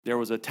There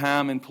was a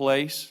time and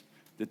place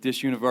that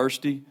this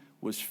university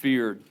was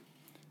feared.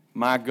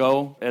 My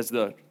goal as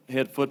the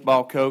head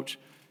football coach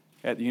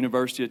at the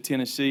University of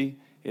Tennessee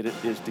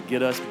is to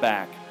get us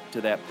back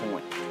to that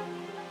point.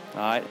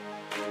 All right?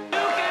 You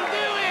can do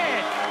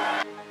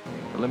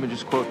it! Let me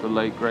just quote the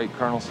late, great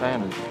Colonel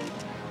Sanders.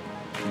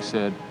 He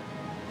said,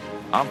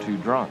 "I'm too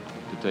drunk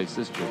to taste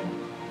this chicken."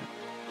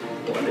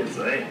 What is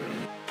that?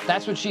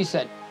 That's what she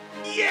said.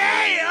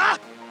 Yeah!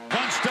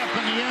 Punched up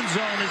in the end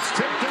zone. It's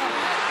tipped up.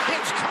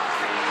 It's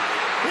caught.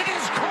 It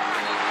is caught.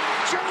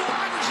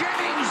 Jawan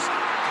Jennings.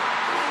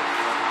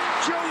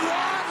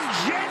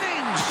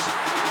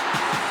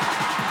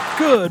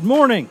 Good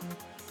morning,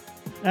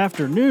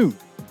 afternoon,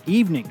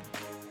 evening,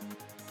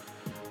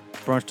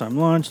 brunch time,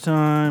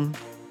 lunchtime,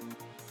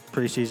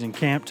 preseason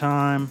camp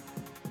time,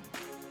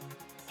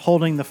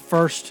 holding the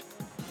first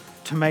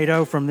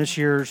tomato from this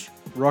year's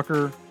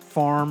Rucker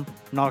Farm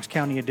Knox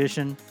County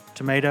edition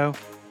tomato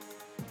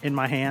in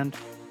my hand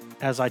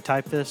as I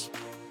type this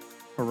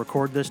or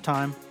record this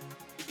time,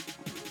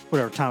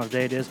 whatever time of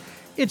day it is.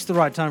 It's the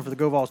right time for the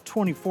Go Vols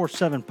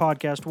 24/7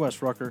 podcast.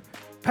 Wes Rucker,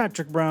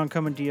 Patrick Brown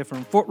coming to you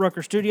from Fort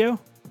Rucker Studio.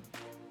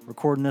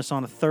 Recording this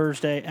on a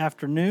Thursday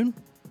afternoon.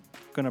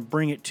 Going to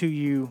bring it to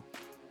you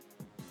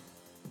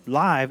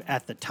live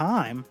at the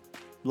time,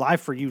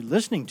 live for you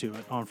listening to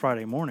it on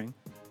Friday morning.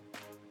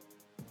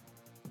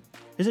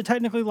 Is it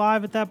technically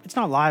live at that? It's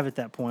not live at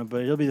that point,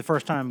 but it'll be the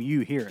first time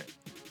you hear it.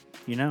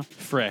 You know?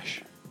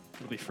 Fresh.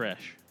 It'll be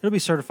fresh. It'll be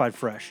certified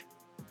fresh.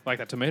 Like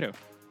that tomato.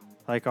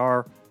 Like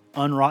our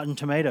unrotten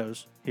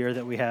tomatoes here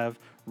that we have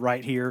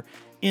right here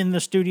in the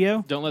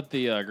studio. Don't let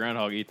the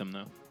groundhog eat them,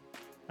 though.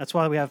 That's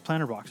why we have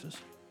planter boxes.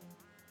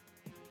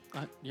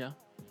 Yeah.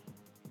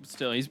 But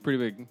still, he's pretty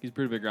big. He's a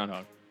pretty big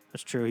groundhog.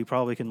 That's true. He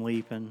probably can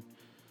leap, and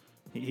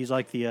he's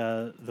like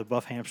the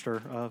buff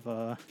hamster of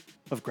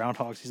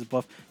groundhogs.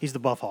 He's the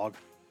buff hog.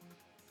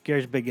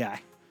 Gary's a big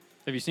guy.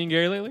 Have you seen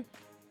Gary lately?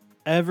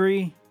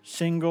 Every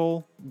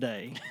single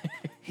day,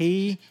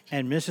 he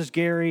and Mrs.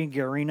 Gary,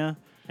 Garina,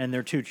 and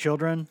their 2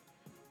 children.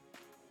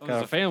 Oh,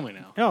 there's a family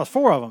now. No, it's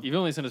 4 of them. You've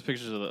only sent us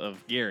pictures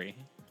of Gary.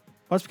 Well,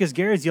 that's because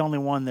Gary's the only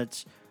one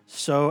that's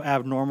so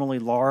abnormally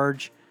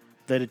large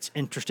that it's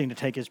interesting to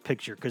take his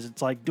picture. Because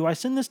it's like, do I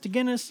send this to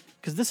Guinness?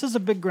 Because this is a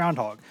big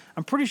groundhog.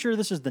 I'm pretty sure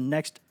this is the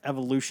next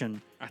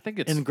evolution I think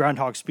it's in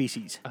groundhog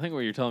species. I think what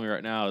you're telling me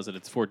right now is that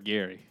it's Fort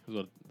Gary. Is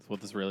what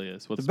this really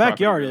is. What The this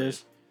backyard property really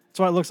is. That's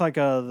why it looks like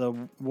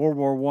the World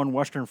War I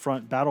Western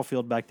Front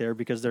battlefield back there,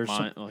 because there's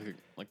like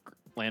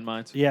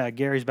landmines. Yeah,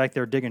 Gary's back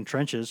there digging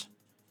trenches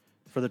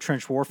for the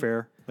trench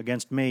warfare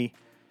against me.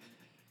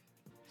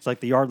 It's like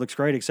the yard looks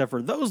great except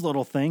for those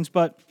little things,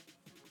 but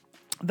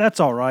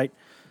that's all right.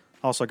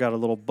 Also got a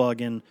little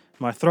bug in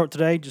my throat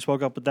today. Just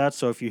woke up with that,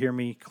 so if you hear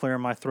me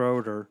clearing my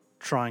throat or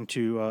trying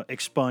to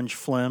expunge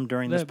phlegm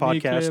during this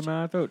podcast, Clear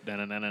my throat.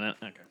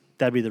 Okay.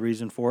 that'd be the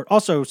reason for it.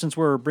 Also, since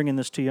we're bringing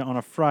this to you on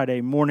a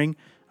Friday morning,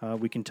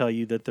 we can tell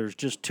you that there's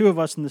just 2 of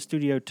us in the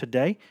studio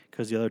today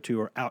because the other 2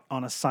 are out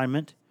on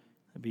assignment.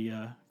 That'd be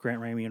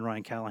Grant Ramey and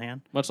Ryan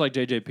Callahan. Much like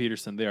J.J.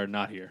 Peterson, they are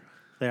not here.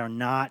 They are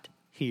not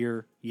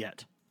here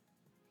yet.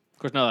 Of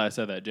course, now that I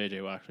said that,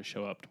 J.J. will actually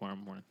show up tomorrow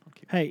morning.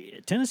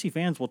 Hey, Tennessee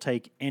fans will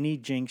take any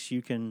jinx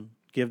you can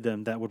give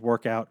them that would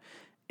work out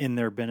in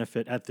their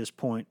benefit at this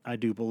point, I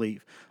do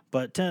believe.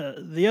 But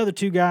the other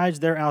 2 guys,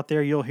 they're out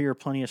there. You'll hear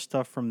plenty of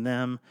stuff from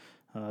them.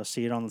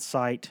 See it on the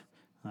site.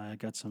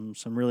 Got some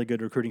really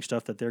good recruiting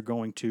stuff that they're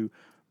going to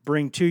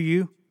bring to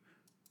you.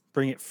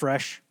 Bring it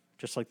fresh,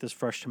 just like this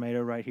fresh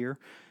tomato right here.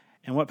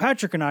 And what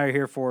Patrick and I are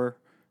here for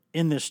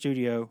in this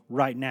studio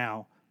right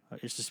now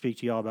is to speak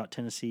to you all about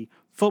Tennessee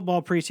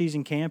football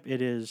preseason camp.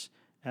 It is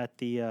at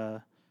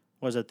the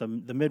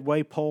the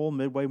midway pole,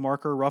 midway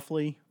marker,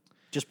 roughly,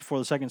 just before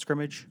the second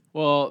scrimmage.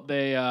 Well,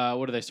 they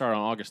what do they start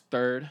on August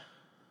 3rd?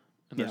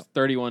 And there's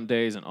 31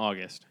 days in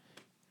August.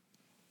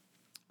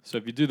 So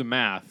if you do the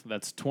math,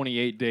 that's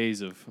 28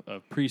 days of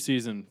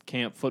preseason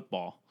camp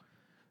football.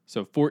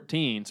 So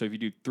 14. So if you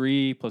do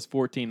 3 plus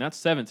 14, that's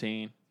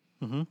 17.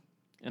 Mm-hmm.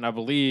 And I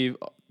believe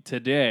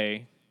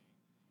today,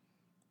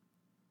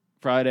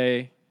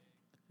 Friday,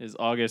 is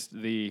August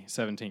the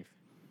 17th.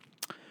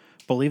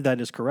 Believe that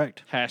is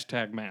correct.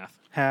 Hashtag math.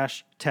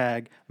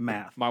 Hashtag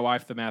math. My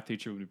wife, the math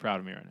teacher, would be proud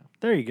of me right now.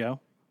 There you go.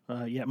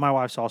 Yeah, my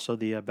wife's also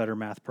the better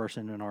math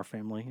person in our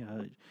family.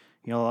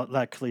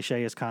 That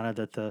cliche is kind of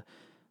that the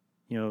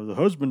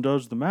husband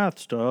does the math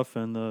stuff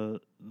and the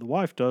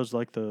wife does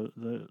like the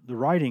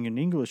writing and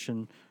English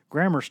and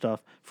grammar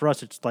stuff. For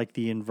us, it's like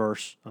the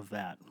inverse of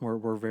that.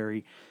 We're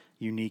very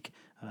unique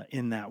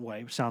in that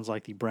way. Sounds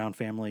like the Brown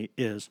family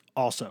is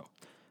also.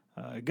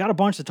 Got a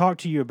bunch to talk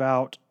to you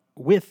about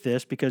with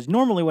this, because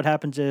normally what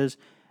happens is,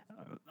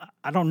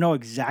 I don't know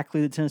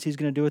exactly that Tennessee's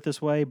going to do it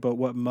this way, but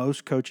what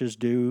most coaches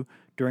do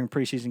during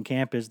preseason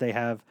camp is they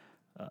have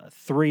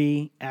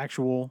 3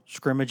 actual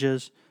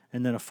scrimmages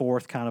and then a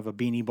 4th kind of a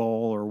beanie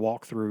bowl or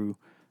walkthrough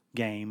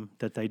game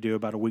that they do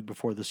about a week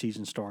before the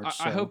season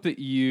starts. I hope that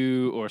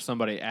you or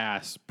somebody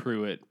asks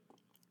Pruitt,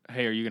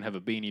 hey, are you going to have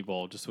a beanie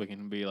bowl, just so we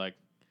can be like,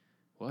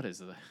 what is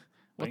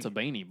that? What's a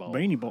beanie bowl?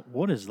 Beanie bowl.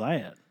 What is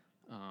that?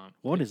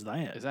 What is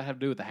that? Does that have to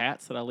do with the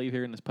hats that I leave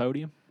here in this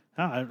podium?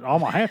 All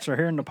my hats are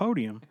here in the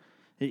podium.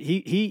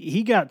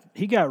 He got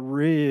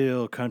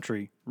real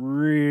country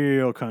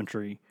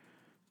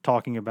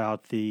talking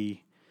about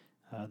the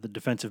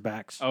defensive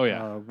backs. Oh,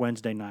 yeah.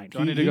 Wednesday night. Do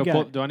I need to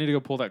go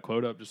pull that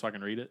quote up just so I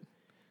can read it?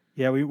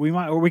 Yeah, we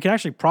might, or we could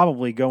actually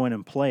probably go in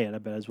and play it. I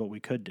bet is what we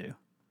could do.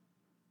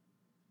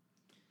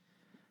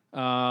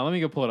 Let me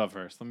go pull it up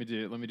first. Let me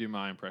do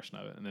my impression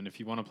of it, and then if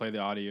you want to play the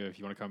audio, if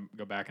you want to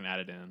go back and add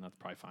it in, that's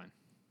probably fine.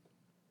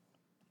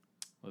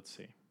 Let's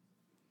see.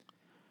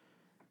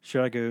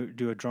 Should I go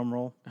do a drum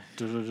roll?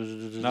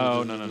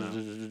 No.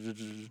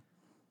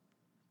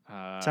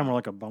 Sound more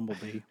like a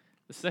bumblebee.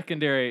 The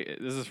secondary.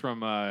 This is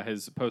from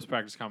his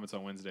post-practice comments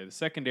on Wednesday. The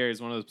secondary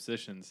is one of those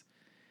positions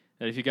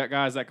that if you got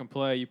guys that can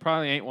play, you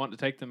probably ain't wanting to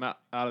take them out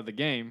of the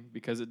game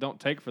because it don't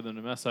take for them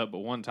to mess up but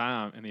one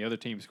time and the other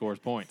team scores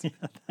points.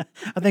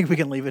 I think we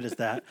can leave it as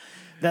that.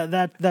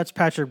 That's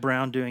Patrick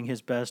Brown doing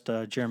his best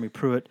Jeremy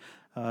Pruitt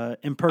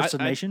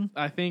impersonation.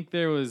 I think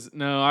there was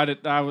no.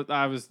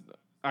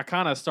 I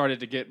kind of started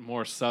to get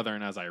more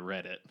Southern as I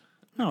read it.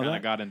 No, I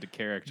got into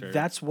character.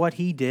 That's what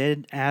he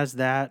did as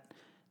that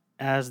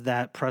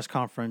press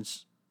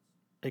conference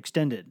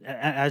extended.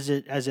 As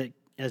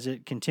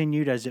it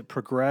continued, as it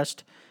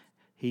progressed,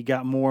 he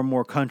got more and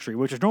more country,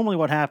 which is normally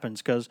what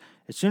happens because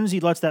as soon as he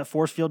lets that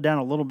force field down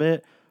a little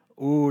bit,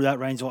 that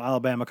Rainsville,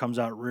 Alabama comes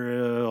out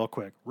real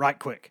quick, right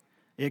quick.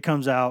 It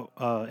comes out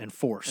in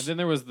force. And then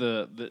there was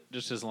the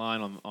just his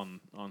line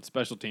on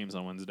special teams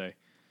on Wednesday.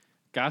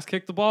 Guys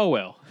kick the ball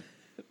well.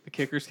 The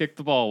kickers kicked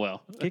the ball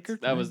well.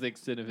 That was the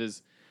extent of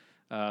his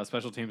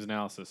special teams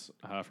analysis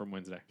from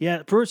Wednesday.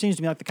 Yeah, Pruitt seems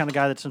to be like the kind of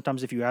guy that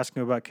sometimes if you ask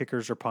him about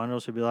kickers or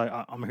punters, he'll be like,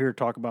 "I'm here to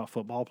talk about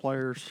football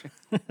players."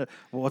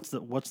 What's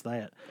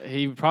that?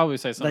 He would probably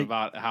say something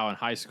about how in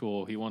high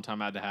school he one time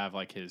had to have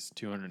like his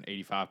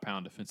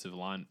 285-pound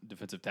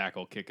defensive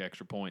tackle kick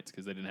extra points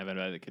because they didn't have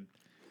anybody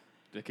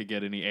that could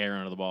get any air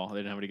under the ball. They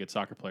didn't have any good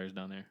soccer players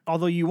down there.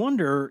 Although you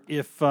wonder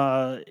if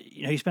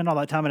he spent all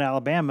that time at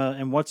Alabama,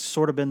 and what's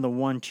sort of been the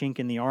one chink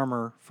in the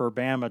armor for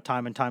Bama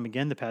time and time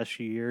again the past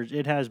few years,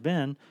 it has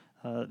been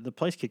the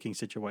place kicking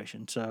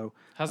situation. So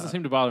hasn't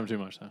seemed to bother him too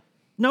much though.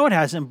 No, it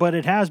hasn't, but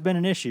it has been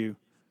an issue,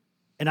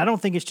 and I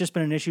don't think it's just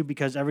been an issue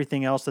because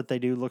everything else that they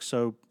do looks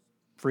so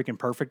freaking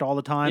perfect all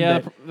the time. Yeah,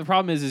 the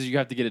problem is you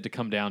have to get it to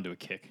come down to a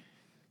kick.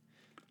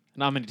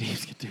 Not many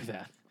teams can do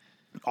that.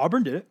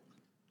 Auburn did it.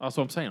 That's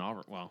what I'm saying.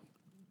 Auburn. Well,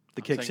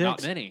 the kick six.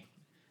 Not many.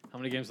 How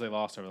many games have they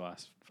lost over the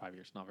last 5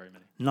 years? Not very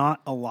many. Not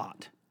a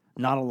lot.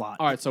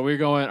 All right, so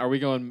are we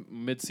going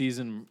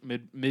mid-season,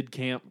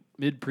 mid-camp,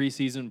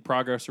 mid-preseason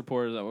progress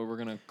report? Is that what we're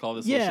going to call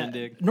this little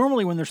shindig?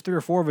 Normally when there's 3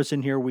 or 4 of us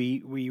in here,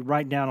 we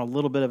write down a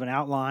little bit of an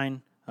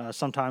outline,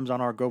 sometimes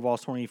on our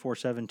GoVols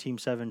 24/7 Team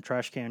 7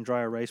 trash can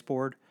dry erase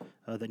board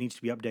that needs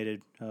to be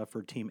updated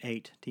for Team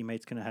 8. Team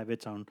 8's going to have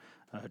its own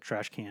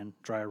trash can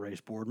dry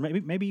erase board,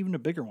 maybe even a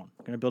bigger one.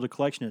 Going to build a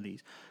collection of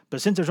these.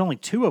 But since there's only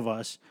 2 of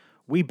us,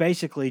 we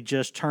basically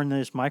just turned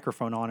this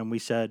microphone on and we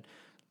said,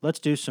 let's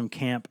do some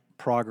camp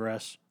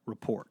progress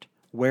report.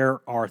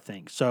 Where are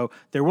things? So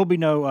there will be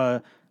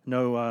no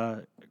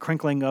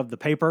crinkling of the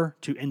paper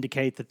to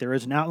indicate that there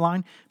is an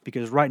outline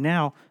because right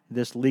now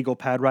this legal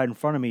pad right in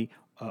front of me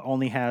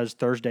only has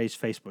Thursday's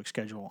Facebook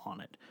schedule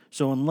on it.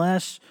 So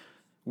unless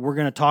we're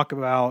going to talk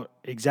about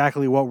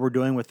exactly what we're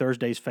doing with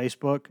Thursday's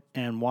Facebook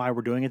and why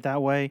we're doing it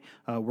that way,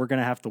 we're going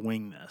to have to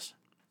wing this.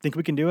 Think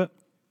we can do it?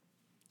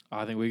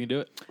 I think we can do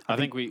it. I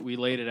think we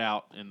laid it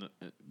out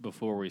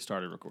before we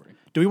started recording.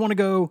 Do we want to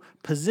go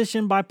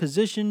position by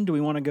position? Do we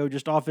want to go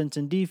just offense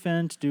and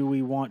defense? Do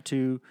we want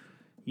to,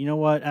 you know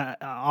what?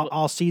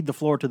 I'll cede the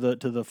floor to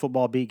the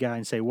football beat guy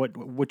and say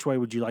which way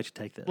would you like to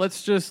take this?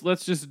 Let's just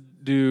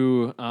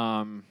do.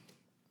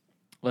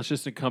 Let's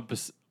just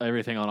encompass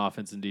everything on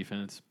offense and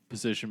defense,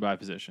 position by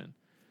position.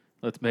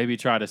 Let's maybe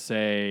try to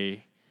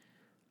say,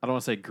 I don't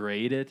want to say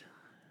grade it.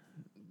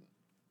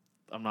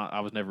 I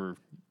was never.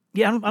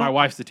 Yeah, my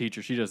wife's the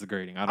teacher. She does the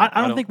grading.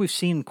 I don't think we've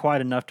seen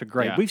quite enough to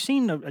grade. Yeah. We've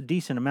seen a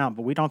decent amount,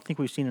 but we don't think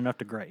we've seen enough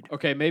to grade.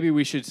 Okay, maybe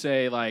we should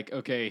say, like,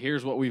 okay,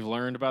 here's what we've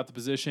learned about the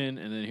position,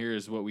 and then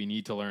here's what we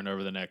need to learn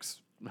over the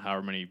next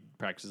however many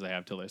practices they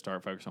have till they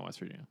start focusing on West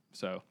Virginia.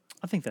 So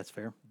I think that's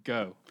fair.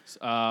 Go.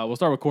 We'll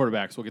start with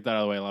quarterbacks. We'll get that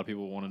out of the way. A lot of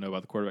people want to know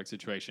about the quarterback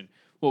situation.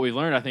 What we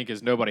learned, I think,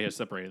 is nobody has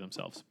separated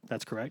themselves.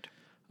 That's correct.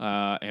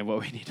 And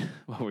what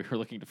we were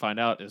looking to find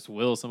out is,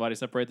 will somebody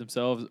separate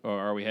themselves, or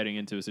are we heading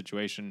into a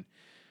situation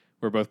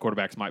where both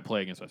quarterbacks might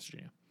play against West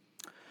Virginia?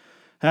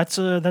 That's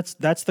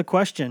the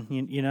question,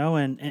 you know,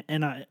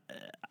 and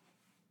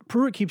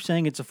Pruitt keeps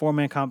saying it's a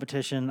 4-man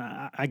competition.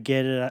 I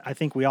get it. I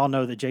think we all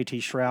know that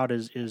JT Shroud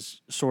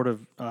is sort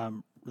of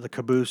the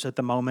caboose at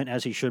the moment,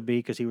 as he should be,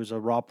 because he was a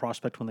raw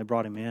prospect when they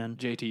brought him in.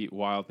 JT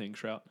Wild Thing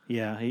Shroud.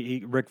 Yeah,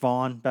 Rick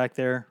Vaughn back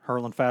there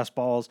hurling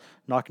fastballs,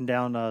 knocking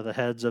down the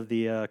heads of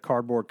the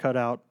cardboard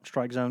cutout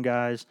strike zone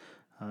guys,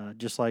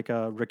 just like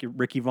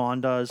Ricky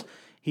Vaughn does.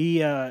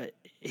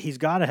 He's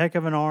got a heck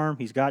of an arm.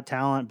 He's got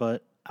talent,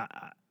 but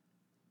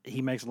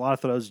he makes a lot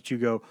of throws that you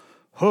go,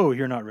 "Oh,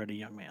 you're not ready,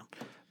 young man."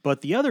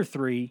 But the other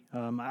three,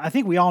 I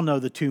think we all know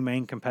the two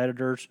main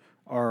competitors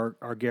are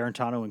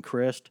Garantano and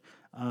Christ.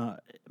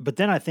 But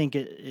then I think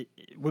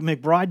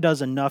McBride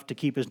does enough to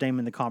keep his name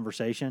in the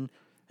conversation,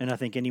 and I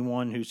think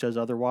anyone who says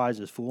otherwise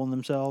is fooling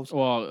themselves.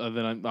 Well,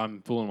 then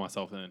I'm fooling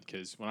myself then,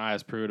 because when I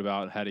asked Pruitt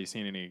about had he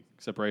seen any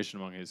separation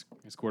among his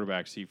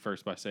quarterbacks, he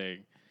first by saying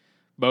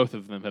both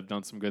of them have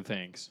done some good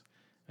things,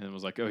 and it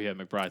was like, oh yeah,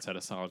 McBride's had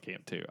a solid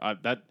camp too.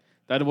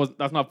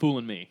 That's not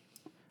fooling me.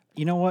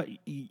 You know what?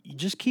 You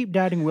just keep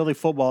doubting Willie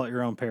football at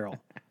your own peril.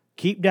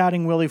 Keep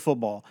doubting Willie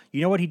football.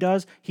 You know what he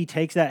does? He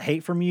takes that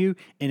hate from you,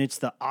 and it's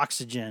the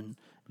oxygen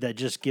that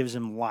just gives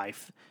him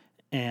life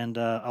and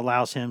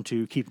allows him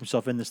to keep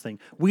himself in this thing.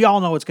 We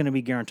all know it's going to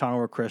be Garantano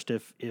or Christ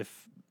if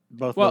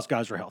both of those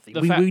guys are healthy.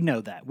 We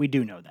know that. We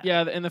do know that.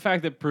 Yeah, and the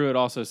fact that Pruitt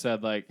also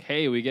said, like,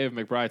 hey, we gave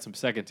McBride some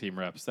second-team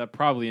reps, that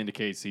probably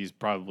indicates he's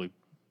probably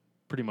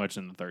pretty much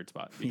in the third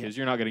spot, because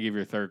you're not going to give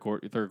your third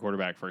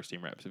quarterback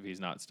first-team reps if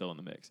he's not still in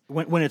the mix.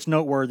 When it's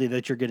noteworthy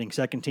that you're getting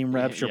second-team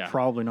reps, you're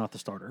probably not the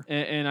starter.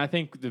 And I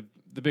think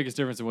the biggest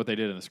difference in what they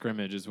did in the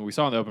scrimmage is when we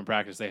saw in the open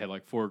practice, they had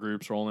like 4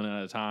 groups rolling in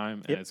at a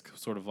time, and it's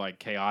sort of like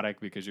chaotic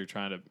because you're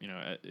trying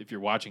to, if you're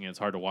watching it, it's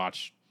hard to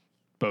watch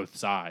both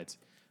sides.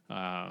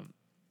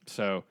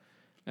 So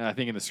I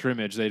think in the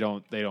scrimmage they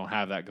don't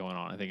have that going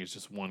on. I think it's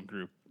just one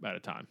group at a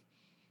time.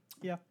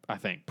 Yeah, I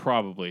think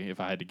probably,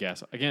 if I had to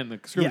guess. Again, the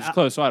scrimmage is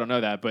close, so I don't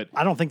know that, but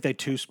I don't think they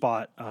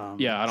two-spot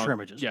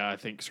scrimmages. Yeah, I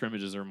think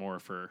scrimmages are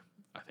more for,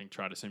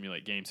 try to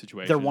simulate game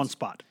situations. They're one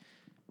spot.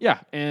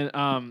 Yeah, and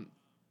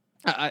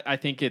I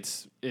think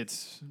it's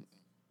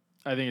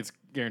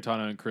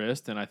Garantano and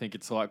Christ, and I think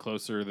it's a lot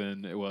closer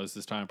than it was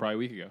this time probably a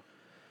week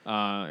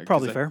ago.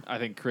 Probably fair. I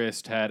think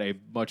Christ had a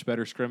much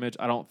better scrimmage.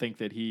 I don't think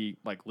that he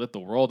lit the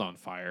world on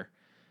fire,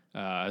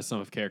 as some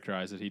have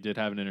characterized it. He did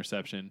have an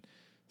interception.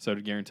 So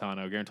did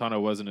Garantano.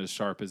 Garantano wasn't as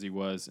sharp as he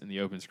was in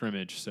the open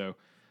scrimmage, so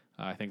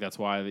I think that's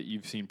why that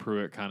you've seen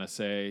Pruitt kind of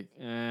say,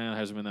 there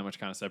hasn't been that much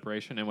kind of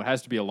separation. And what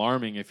has to be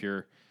alarming if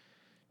you're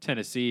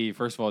Tennessee,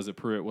 first of all, is that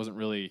Pruitt wasn't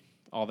really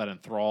all that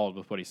enthralled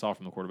with what he saw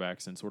from the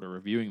quarterbacks and sort of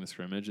reviewing the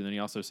scrimmage. And then he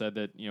also said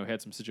that, he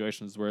had some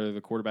situations where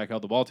the quarterback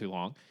held the ball too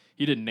long.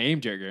 He didn't name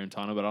Jarrett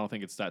Garantano, but I don't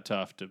think it's that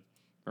tough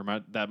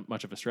that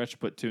much of a stretch to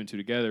put 2 and 2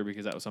 together,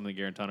 because that was something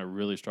Garantano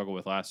really struggled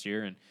with last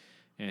year.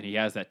 And he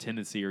has that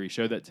tendency, or he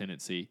showed that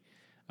tendency,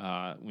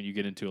 when you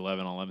get into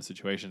 11-on-11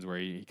 situations where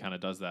he kind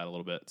of does that a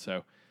little bit.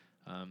 So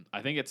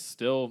I think it's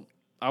still,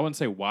 I wouldn't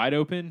say wide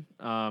open.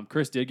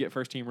 Chris did get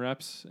first-team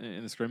reps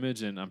in the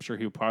scrimmage, and I'm sure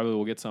he probably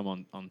will get some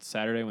on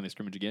Saturday when they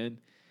scrimmage again.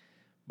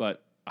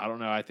 But I don't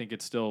know. I think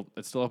it's still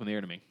up in the air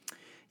to me.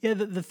 Yeah,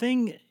 the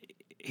thing,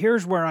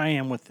 here's where I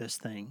am with this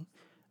thing.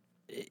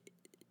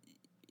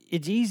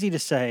 It's easy to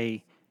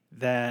say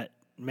that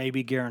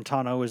maybe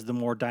Garantano is the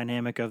more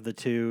dynamic of the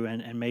two,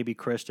 and maybe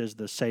Christ is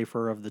the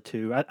safer of the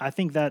two. I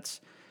think that's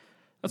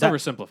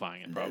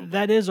oversimplifying it, probably.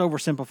 That is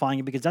oversimplifying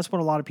it, because that's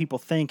what a lot of people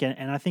think,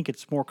 and I think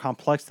it's more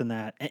complex than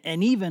that.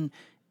 And even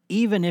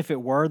if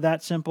it were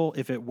that simple,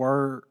 if it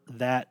were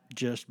that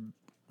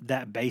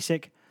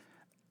basic,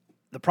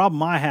 the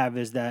problem I have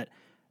is that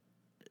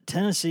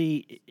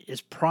Tennessee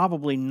is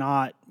probably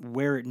not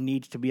where it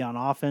needs to be on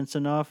offense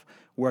enough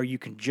where you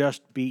can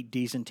just beat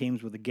decent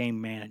teams with a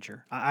game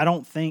manager. I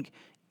don't think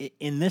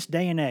in this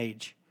day and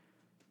age,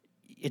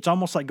 it's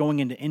almost like going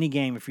into any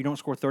game, if you don't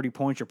score 30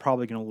 points, you're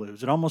probably going to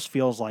lose. It almost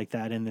feels like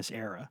that in this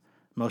era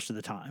most of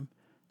the time.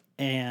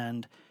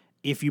 And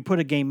if you put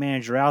a game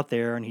manager out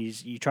there and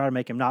you try to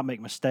make him not make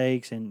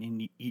mistakes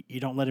and you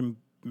don't let him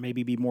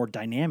maybe be more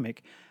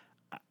dynamic,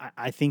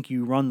 I think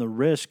you run the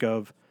risk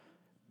of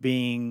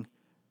being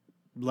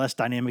less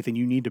dynamic than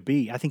you need to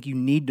be. I think you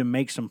need to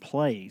make some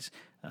plays.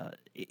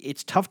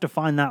 It's tough to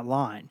find that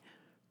line,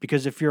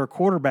 because if you're a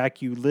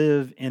quarterback, you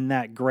live in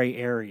that gray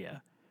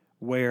area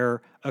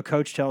where a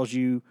coach tells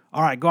you,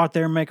 all right, go out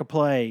there and make a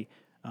play,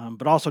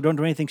 but also don't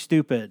do anything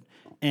stupid.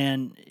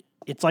 And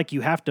it's like you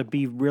have to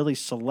be really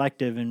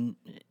selective and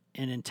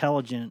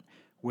intelligent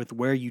with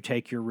where you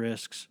take your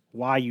risks,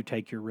 why you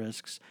take your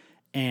risks.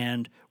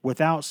 And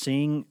without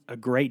seeing a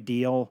great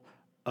deal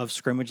of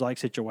scrimmage-like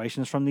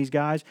situations from these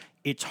guys,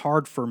 it's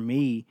hard for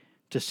me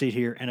to sit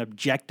here and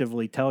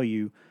objectively tell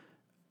you,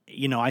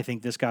 I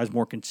think this guy's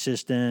more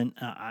consistent.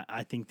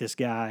 I think this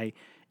guy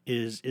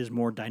is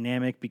more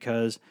dynamic,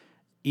 because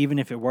even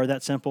if it were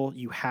that simple,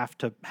 you have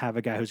to have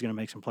a guy who's going to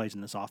make some plays in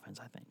this offense,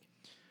 I think.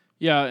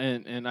 Yeah,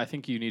 and I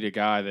think you need a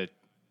guy that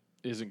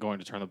isn't going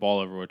to turn the ball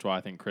over, which is why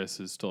I think Chris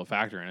is still a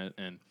factor in it.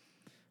 And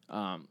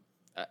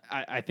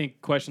I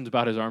think questions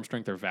about his arm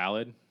strength are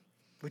valid.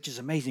 Which is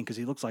amazing, because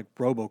he looks like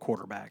Robo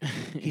quarterback.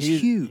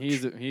 He's huge.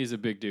 He's a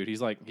big dude.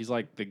 He's like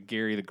the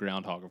Gary the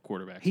Groundhog of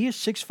quarterbacks. He is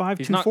 6'5",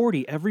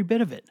 240, every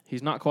bit of it.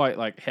 He's not quite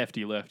like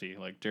hefty lefty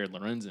like Jared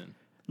Lorenzen.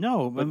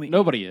 No, I mean,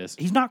 nobody is.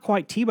 He's not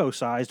quite Tebow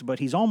sized, but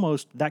he's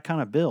almost that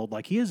kind of build.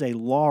 Like, he is a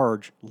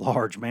large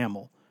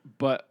mammal.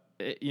 But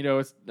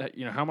it's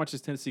how much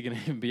is Tennessee going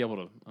to even be able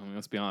to? I mean,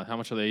 let's be honest. How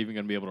much are they even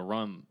going to be able to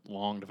run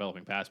long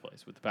developing pass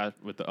plays with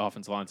the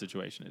offensive line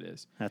situation? It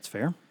is. That's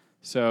fair.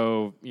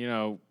 So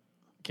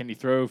can he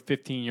throw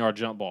 15-yard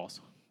jump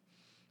balls?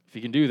 If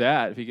he can do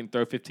that, if he can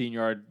throw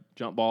 15-yard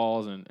jump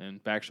balls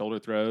and back shoulder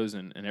throws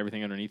and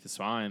everything underneath is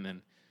fine,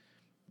 then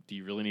do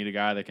you really need a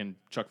guy that can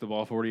chuck the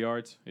ball 40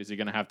 yards? Is he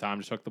going to have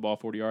time to chuck the ball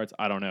 40 yards?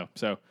 I don't know.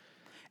 So,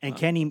 And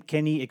can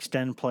he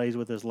extend plays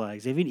with his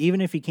legs? Even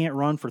if he can't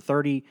run for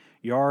 30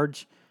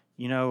 yards,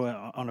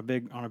 on a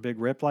big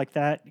rip like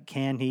that,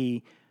 can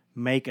he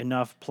make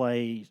enough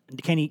plays?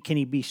 Can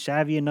he be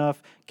savvy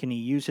enough? Can he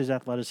use his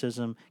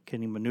athleticism?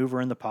 Can he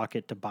maneuver in the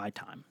pocket to buy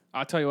time?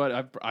 I'll tell you what,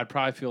 I'd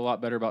probably feel a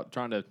lot better about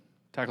trying to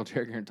tackle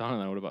Jarrett Garantano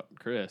than I would about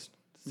Chris.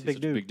 He's Big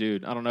such dude. a big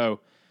dude. I don't know.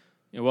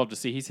 We'll have to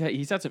see. He's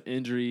had some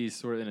injuries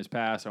sort of in his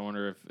past. I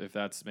wonder if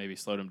that's maybe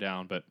slowed him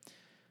down. But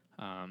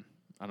I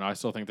don't know. I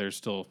still think there's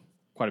still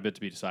quite a bit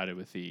to be decided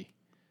with the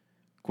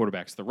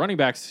quarterbacks. The running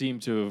backs seem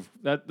to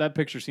have that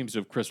picture seems to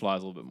have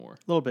crystallized a little bit more. A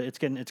little bit. It's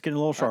getting a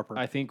little sharper.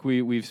 I think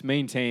we've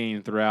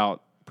maintained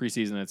throughout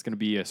preseason that it's going to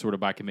be a sort of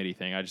by committee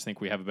thing. I just think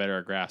we have a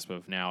better grasp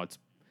of now. It's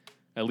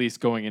at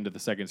least going into the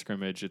second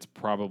scrimmage. It's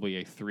probably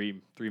a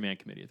three-man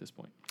committee at this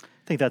point. I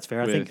think that's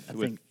fair.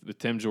 With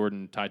Tim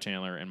Jordan, Ty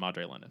Chandler, and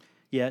Madre London.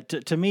 Yeah,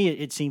 to me,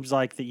 it seems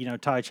like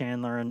that. Ty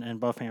Chandler and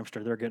Buff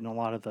Hamster, they're getting a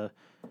lot of the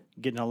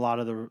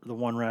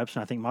one reps,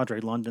 and I think Madre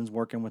London's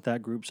working with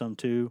that group some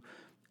too.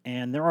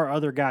 And there are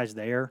other guys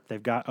there;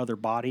 they've got other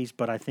bodies,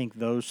 but I think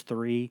those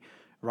three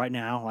right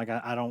now, like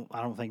I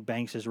don't think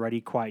Banks is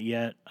ready quite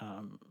yet.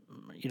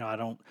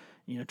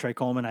 Trey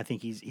Coleman, I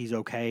think he's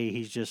okay.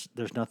 He's just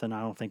there's nothing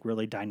I don't think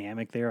really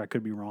dynamic there. I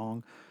could be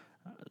wrong.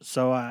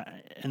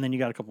 And then you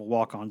got a couple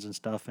walk-ons and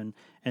stuff, and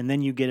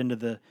then you get into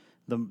the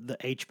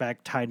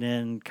H-back tight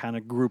end kind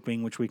of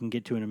grouping, which we can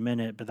get to in a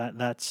minute. But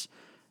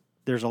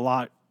there's a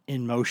lot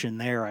in motion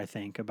there. I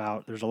think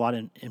there's a lot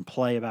in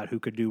play about who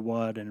could do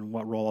what and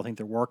what role. I think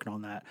they're working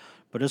on that.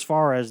 But as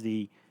far as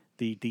the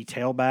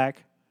tailback,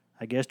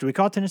 I guess, do we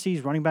call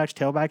Tennessee's running backs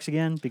tailbacks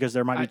again because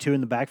there might be two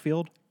in the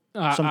backfield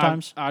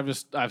sometimes? I've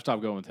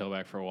stopped going with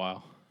tailback for a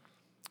while.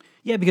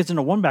 Yeah, because in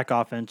a one-back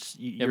offense,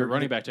 but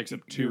running back takes up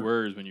two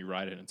words when you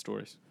write it in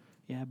stories.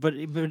 Yeah, but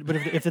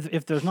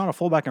if there's not a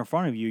fullback in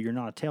front of you, you're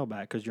not a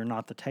tailback because you're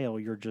not the tail.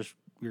 You're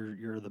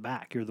the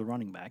back. You're the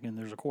running back, and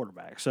there's a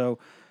quarterback. So,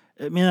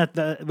 I mean,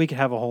 that we could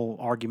have a whole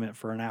argument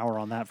for an hour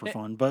on that for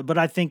fun. But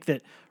I think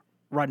that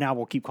right now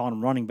we'll keep calling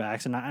them running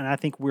backs, and I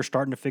think we're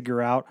starting to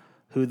figure out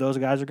who those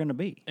guys are going to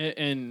be.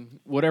 And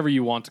whatever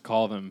you want to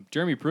call them,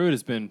 Jeremy Pruitt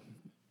has been,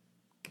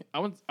 I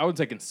would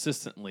say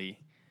consistently,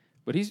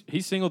 but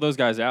he's singled those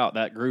guys out,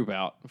 that group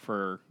out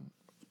for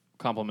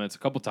compliments a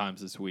couple times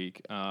this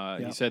week.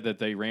 He said that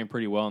they ran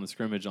pretty well in the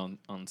scrimmage on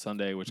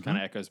Sunday, which kind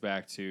of echoes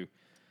back to,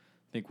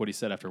 I think, what he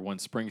said after one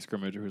spring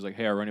scrimmage, where he was like,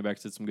 hey, our running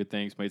backs did some good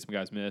things, made some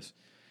guys miss.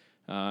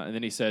 And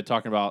then he said,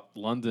 talking about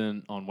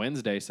London on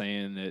Wednesday,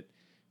 saying that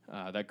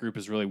that group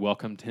has really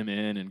welcomed him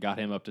in and got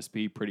him up to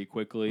speed pretty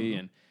quickly.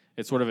 And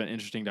it's sort of an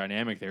interesting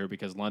dynamic there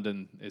because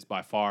London is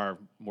by far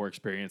more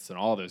experienced than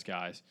all of those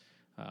guys.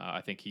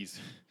 I think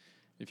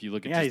if you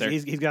look at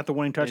he's got the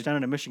winning touchdown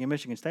in a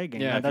Michigan State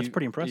game. Yeah, that's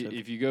pretty impressive.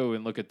 If you go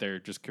and look at their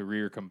just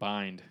career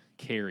combined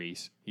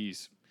carries,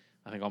 he's,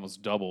 I think,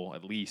 almost double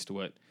at least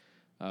what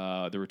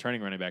the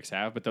returning running backs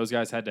have. But those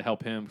guys had to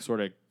help him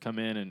sort of come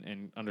in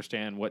and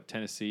understand what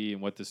Tennessee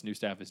and what this new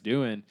staff is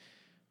doing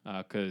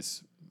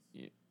because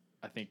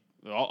I think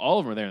all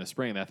of them were there in the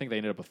spring. I think they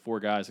ended up with four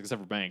guys except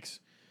for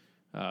Banks,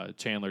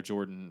 Chandler,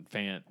 Jordan,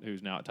 Fant,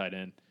 who's now at tight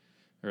end,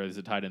 or is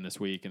a tight end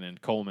this week, and then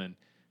Coleman.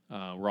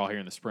 We're all here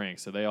in the spring,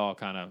 so they all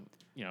kind of,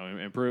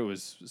 and Pruitt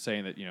was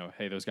saying that,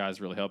 hey, those guys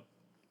really help.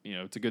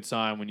 It's a good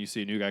sign when you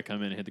see a new guy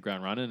come in and hit the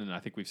ground running, and I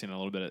think we've seen a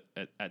little bit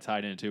at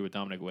tight end too with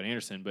Dominic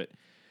Wood-Anderson. But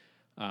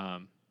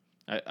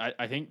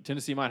I think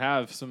Tennessee might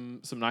have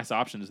some nice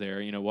options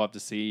there. We'll have to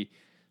see.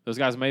 Those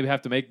guys maybe are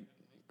going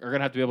to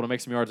have to be able to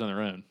make some yards on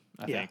their own.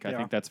 I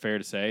think that's fair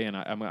to say, and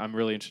I'm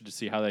really interested to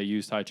see how they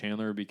use Ty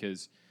Chandler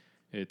because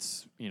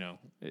it's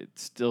it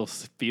still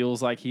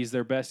feels like he's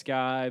their best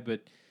guy,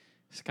 but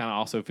it kind of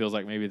also feels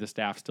like maybe the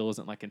staff still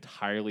isn't like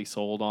entirely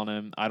sold on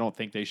him. I don't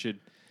think they should.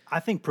 I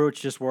think Pruitt's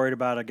just worried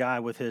about a guy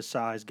with his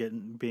size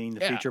being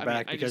the feature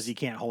back because he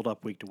can't hold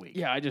up week to week.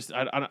 Yeah, I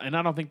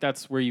don't think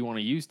that's where you want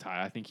to use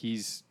Ty. I think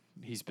he's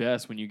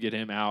best when you get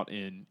him out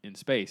in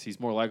space. He's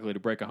more likely to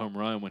break a home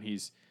run when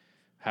he's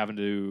having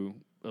to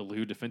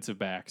elude defensive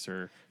backs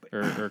or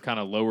kind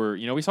of lower.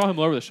 We saw him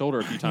lower the shoulder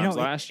a few times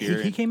last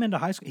year. He came into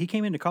high school. He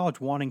came into college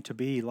wanting to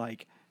be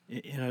like.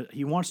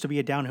 He wants to be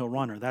a downhill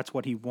runner. That's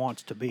what he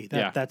wants to be.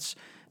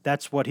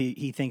 That's what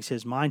he thinks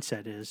his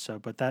mindset is. So,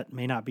 but that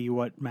may not be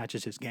what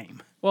matches his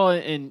game. Well,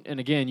 and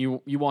again,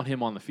 you want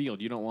him on the field.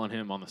 You don't want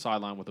him on the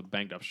sideline with a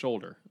banged up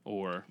shoulder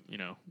or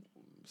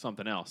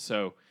something else.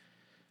 So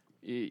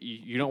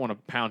you don't want to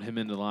pound him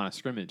into the line of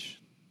scrimmage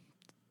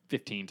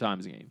 15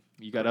 times a game.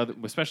 You got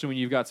especially when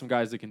you've got some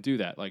guys that can do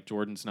that. Like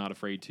Jordan's not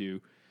afraid to,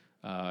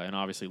 and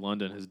obviously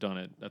London has done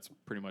it. That's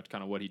pretty much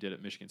kind of what he did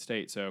at Michigan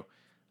State. So.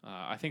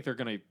 I think they're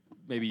going to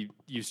maybe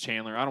use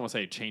Chandler. I don't want to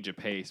say change of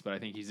pace, but I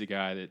think he's a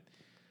guy that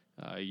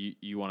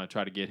you want to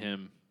try to get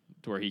him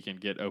to where he can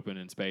get open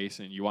in space,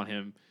 and you want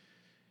him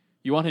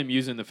you want him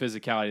using the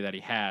physicality that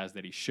he has,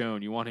 that he's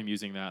shown. You want him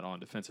using that on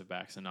defensive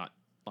backs and not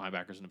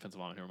linebackers and defensive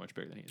linemen who are much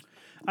bigger than he is.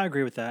 I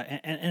agree with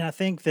that, and I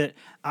think that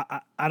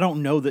I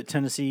don't know that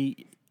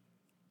Tennessee.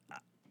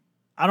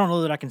 I don't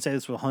know that I can say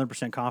this with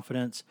 100%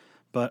 confidence,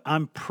 but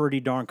I'm pretty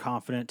darn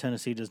confident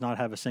Tennessee does not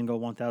have a single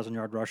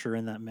 1,000-yard rusher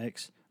in that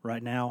mix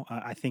right now.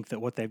 I think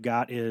that what they've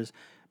got is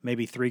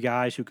maybe 3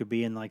 guys who could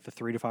be in like the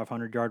 300 to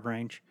 500-yard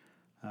range.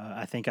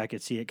 I think I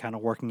could see it kind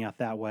of working out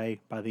that way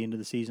by the end of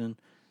the season.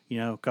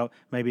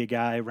 Maybe a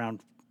guy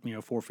around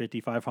 450,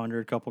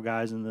 500, a couple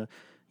guys in the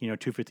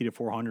 250 to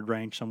 400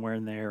 range, somewhere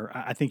in there.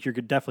 I think you're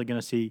definitely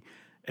going to see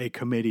a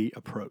committee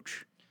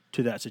approach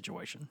to that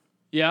situation.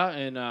 Yeah,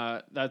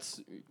 and that's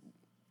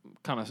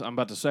kind of, I'm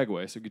about to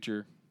segue, so get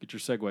your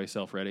segue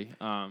self ready.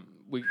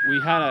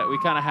 We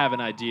kind of have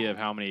an idea of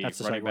how many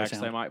running backs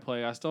they might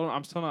play. I'm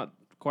still not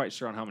quite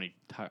sure on how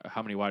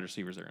many wide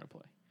receivers they're going to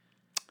play.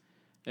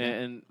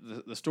 And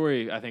the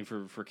story, I think,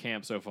 for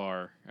camp so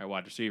far at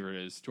wide receiver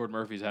is Jordan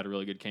Murphy's had a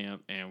really good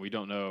camp, and we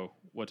don't know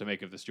what to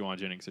make of this Jauan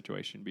Jennings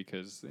situation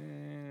because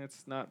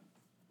it's not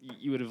 –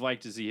 you would have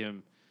liked to see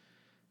him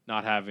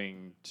not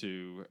having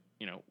to –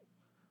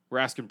 we're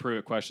asking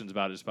Pruitt questions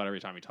about it just about every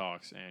time he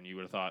talks, and you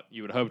would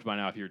have hoped by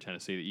now if you were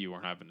Tennessee that you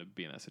weren't having to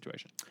be in that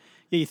situation.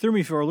 Yeah, you threw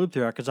me for a loop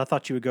there because I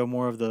thought you would go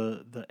more of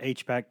the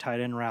H-back tight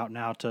end route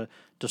now to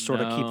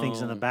sort of keep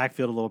things in the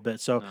backfield a little bit.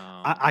 So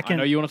I can. I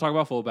know you want to talk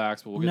about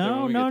fullbacks, but we'll get there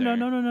when we get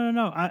there.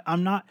 No.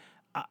 I'm not.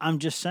 I'm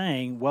just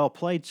saying, well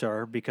played,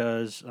 sir,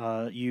 because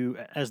you,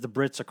 as the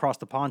Brits across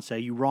the pond say,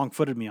 you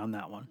wrong-footed me on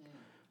that one.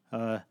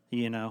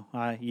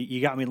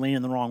 You got me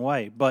leaning the wrong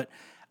way. But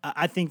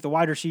I think the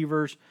wide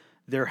receivers,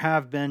 there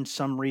have been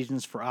some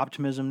reasons for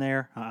optimism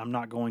there. I'm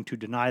not going to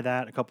deny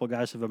that. A couple of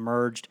guys have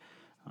emerged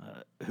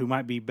who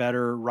might be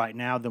better right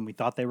now than we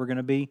thought they were going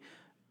to be.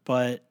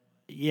 But,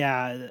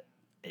 yeah,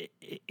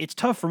 it's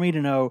tough for me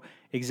to know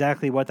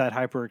exactly what that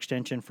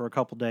hyperextension for a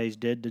couple days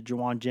did to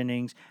Jauan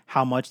Jennings.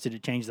 How much did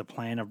it change the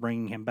plan of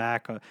bringing him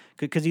back?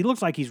 Because he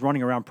looks like he's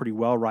running around pretty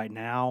well right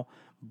now,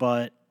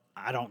 but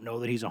I don't know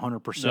that he's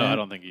 100%. No, I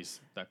don't think he's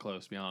that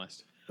close, to be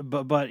honest.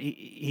 But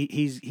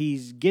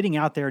he's getting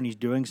out there and he's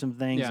doing some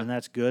things, and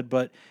that's good.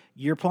 But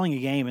you're playing a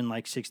game in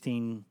like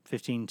 15,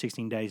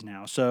 16 days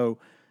now. So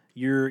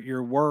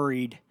you're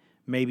worried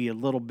maybe a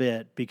little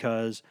bit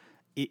because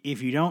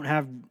if you don't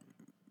have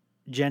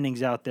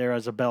Jennings out there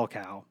as a bell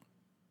cow,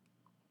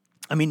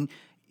 I mean,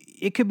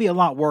 it could be a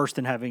lot worse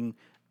than having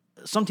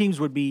 – some teams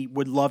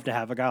would love to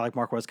have a guy like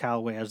Marquez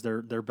Callaway as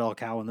their bell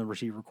cow in the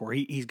receiver corps.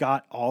 He's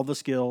got all the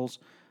skills.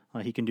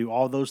 He can do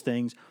all those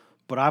things.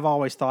 But I've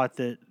always thought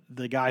that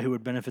the guy who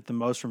would benefit the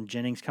most from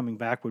Jennings coming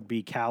back would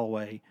be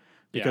Callaway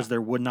because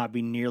there would not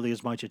be nearly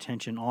as much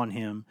attention on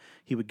him.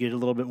 He would get a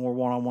little bit more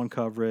one-on-one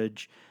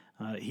coverage.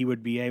 He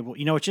would be able –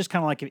 it's just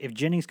kind of like if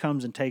Jennings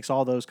comes and takes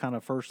all those kind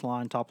of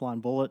first-line, top-line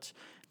bullets,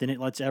 then it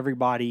lets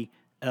everybody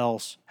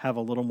else have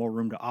a little more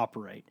room to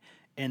operate.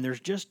 And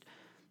there's just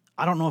 –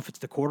 I don't know if it's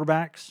the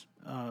quarterbacks.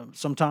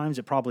 Sometimes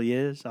it probably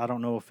is. I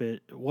don't know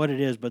what it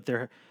is, but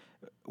there –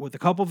 with a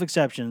couple of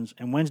exceptions,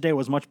 and Wednesday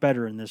was much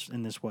better in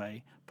this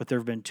way, but there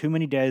have been too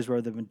many days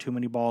where there have been too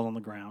many balls on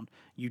the ground.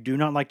 You do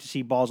not like to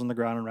see balls on the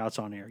ground and routes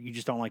on air. You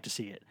just don't like to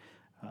see it.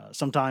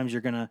 Sometimes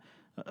a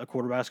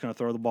quarterback's going to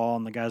throw the ball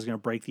and the guy's going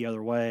to break the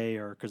other way,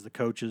 or because the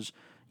coach is,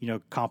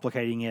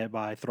 complicating it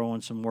by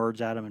throwing some words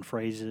at him and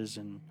phrases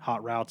and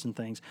hot routes and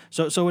things.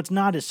 So it's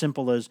not as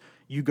simple as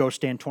you go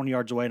stand 20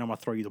 yards away and I'm going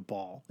to throw you the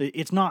ball.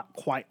 It's not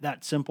quite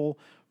that simple,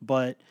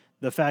 but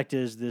the fact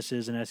is this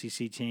is an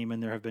SEC team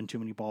and there have been too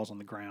many balls on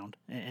the ground.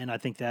 And I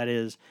think that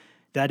is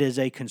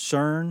a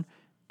concern,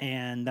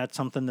 and that's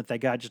something that they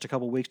got just a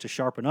couple of weeks to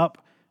sharpen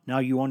up. Now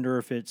you wonder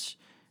if is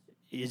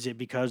it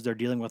because they're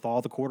dealing with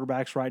all the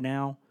quarterbacks right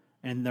now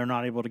and they're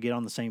not able to get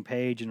on the same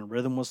page and a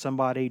rhythm with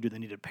somebody? Do they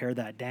need to pare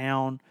that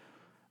down?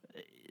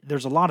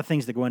 There's a lot of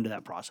things that go into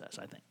that process,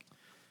 I think.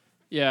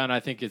 Yeah, and I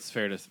think it's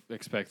fair to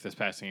expect this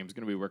passing game is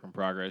going to be a work in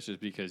progress just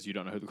because you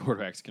don't know who the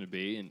quarterback's going to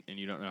be and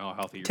you don't know how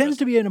healthy tends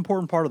to be an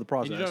important part of the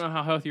process. And you don't know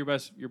how healthy your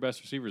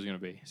best receiver is going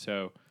to be.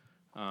 So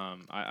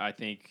I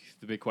think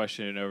the big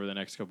question over the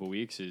next couple of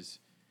weeks is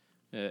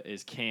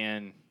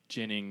can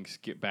Jennings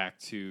get back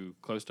to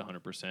close to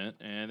 100%,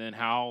 and then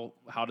how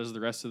does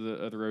the rest of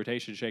the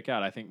rotation shake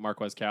out? I think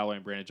Marquez Callaway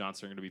and Brandon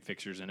Johnson are going to be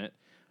fixtures in it.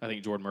 I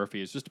think Jordan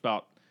Murphy is just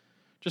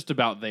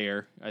about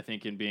there, I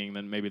think, in being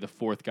then maybe the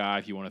fourth guy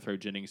if you want to throw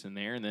Jennings in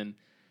there. And then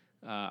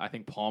I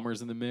think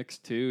Palmer's in the mix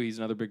too. He's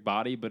another big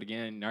body. But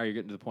again, now you're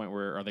getting to the point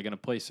where are they going to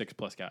play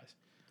 6+ guys?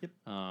 Yep.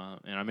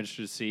 And I'm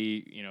interested to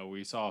see,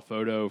 we saw a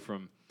photo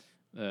from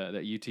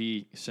that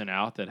UT sent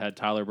out that had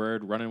Tyler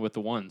Bird running with the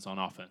ones on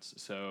offense.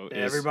 So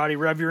everybody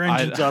rev your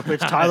engines up.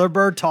 It's Tyler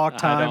Bird talk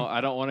time. I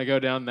don't want to go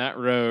down that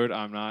road.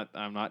 I'm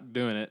not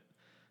doing it.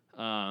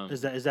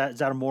 Is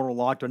that a mortal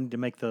lock? Do I need to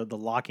make the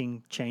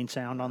locking chain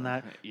sound on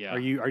that? Yeah. Are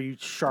you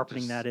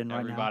sharpening that in right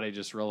now? Everybody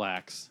just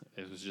relax.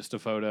 It was just a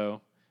photo.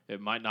 It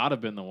might not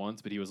have been the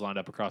ones, but he was lined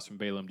up across from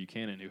Balaam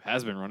Buchanan, who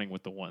has been running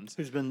with the ones.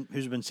 Who's been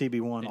CB1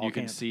 and all you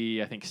can camp.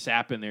 see, I think,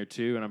 Sapp in there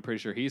too, and I'm pretty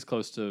sure he's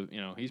close to,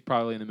 he's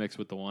probably in the mix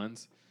with the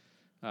ones.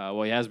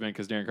 Well, he has been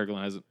because Darren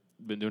Kirkland hasn't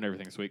been doing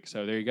everything this week.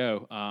 So there you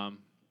go.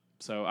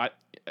 So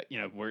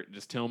where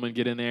does Tillman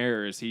get in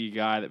there, or is he a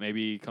guy that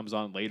maybe comes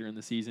on later in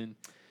the season?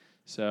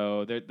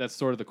 So that's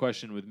sort of the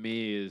question with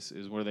me is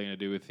what are they going to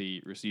do with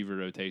the receiver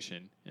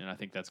rotation? And I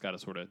think that's got to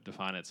sort of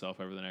define itself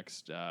over the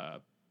next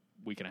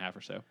week and a half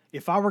or so.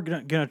 If I were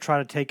going to try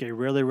to take a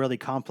really, really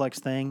complex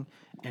thing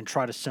and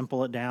try to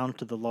simple it down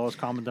to the lowest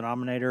common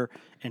denominator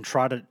and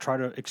try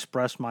to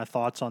express my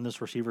thoughts on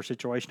this receiver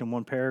situation in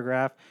one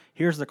paragraph,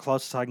 here's the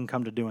closest I can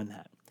come to doing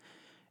that.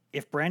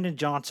 If Brandon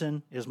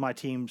Johnson is my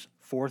team's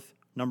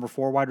number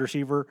 4 wide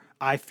receiver,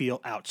 I feel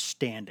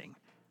outstanding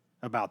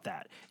about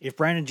that. If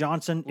Brandon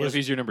Johnson if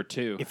he's your number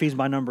 2? If he's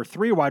my number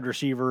 3 wide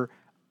receiver,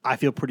 I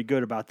feel pretty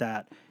good about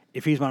that.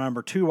 If he's my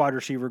number 2 wide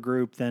receiver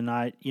group, then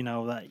that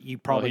you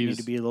probably need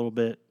to be a little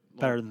bit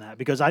better than that,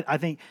 because I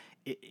think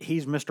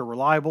he's Mr.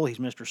 Reliable, he's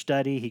Mr.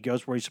 Steady, he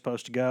goes where he's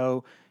supposed to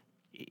go.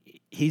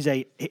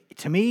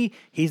 To me,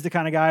 he's the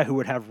kind of guy who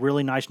would have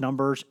really nice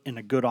numbers in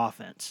a good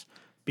offense,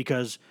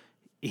 because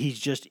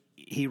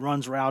he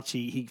runs routes,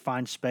 he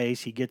finds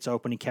space, he gets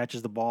open, he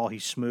catches the ball,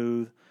 he's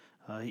smooth.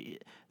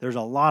 There's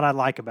a lot I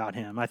like about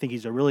him. I think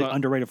he's a really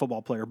underrated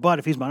football player. But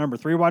if he's my number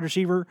 3 wide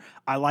receiver,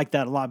 I like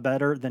that a lot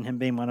better than him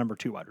being my number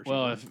 2 wide receiver.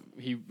 Well, if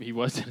he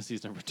was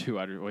Tennessee's number 2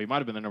 wide receiver, he might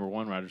have been the number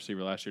 1 wide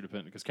receiver last year,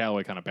 depending, because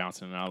Callaway kind of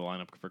bounced in and out of the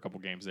lineup for a couple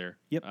games there.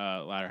 Yep.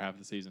 Latter half of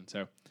the season.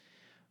 So,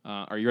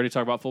 are you ready to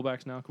talk about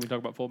fullbacks now? Can we talk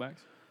about fullbacks?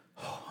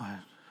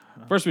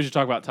 First, we should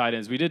talk about tight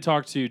ends. We did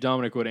talk to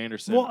Dominic Wood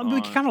Anderson. Well,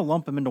 we can kind of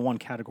lump them into one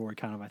category,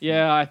 kind of. I think.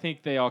 Yeah, I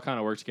think they all kind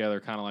of work together,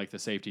 kind of like the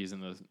safeties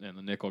and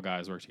the nickel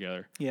guys work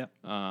together. Yeah.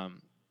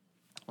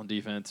 On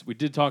defense, we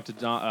did talk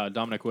to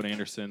Dominic Wood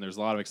Anderson. There's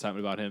a lot of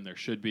excitement about him. There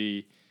should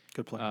be.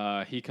 Good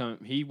player.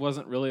 He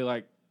wasn't really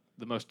like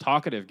the most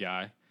talkative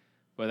guy,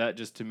 but that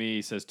just to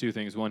me says 2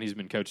 things. One, he's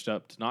been coached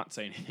up to not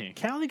say anything.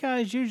 Cali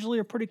guys usually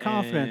are pretty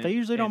confident. They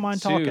usually don't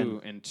mind talking.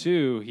 And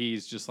 2,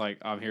 he's just like,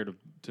 I'm here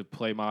to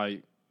play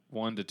my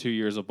 1 to 2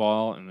 years of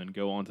ball and then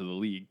go on to the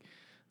league.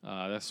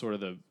 That's sort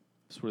of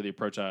the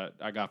approach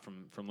I got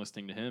from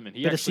listening to him. And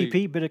he bit of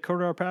CP, bit of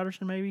Cordell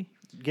Patterson, maybe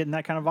getting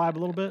that kind of vibe a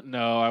little bit.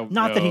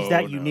 Not that he's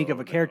that unique of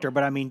a character,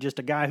 but I mean, just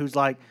a guy who's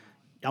like,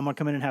 I'm gonna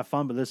come in and have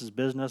fun, but this is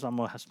business. I'm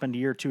gonna spend a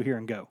year or 2 here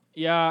and go.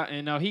 Yeah,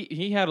 and now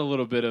he had a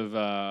little bit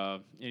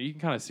of you can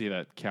kind of see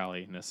that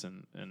Cali-ness,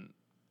 and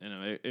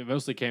it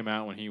mostly came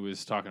out when he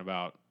was talking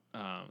about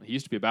he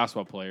used to be a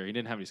basketball player. He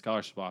didn't have any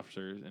scholarship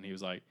offers, and he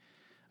was like,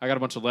 I got a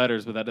bunch of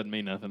letters, but that doesn't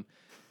mean nothing.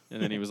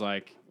 And then he was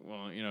like,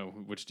 well,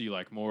 which do you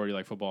like more? Do you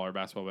like football or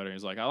basketball better? And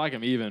he's like, I like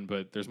them even,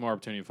 but there's more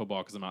opportunity in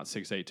football because I'm not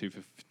 6'8",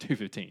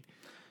 215.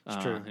 It's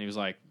true. And he was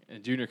like,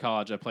 in junior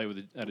college, I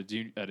played at a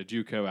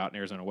JUCO out in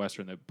Arizona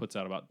Western that puts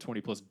out about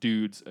 20-plus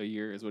dudes a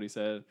year, is what he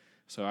said.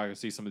 So I can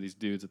see some of these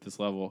dudes at this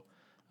level.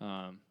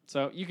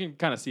 So you can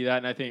kind of see that,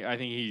 and I think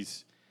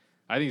he's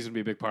going to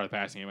be a big part of the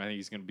passing game. I think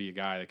he's going to be a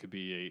guy that could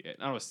be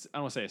I don't want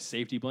to say a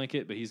safety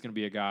blanket, but he's going to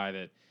be a guy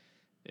that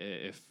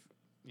if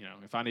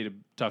I need a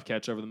tough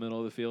catch over the middle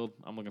of the field,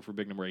 I'm looking for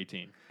big number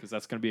 18, because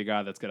that's going to be a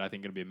guy that's I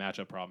think, going to be a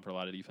matchup problem for a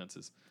lot of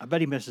defenses. I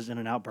bet he misses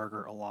In-N-Out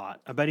Burger a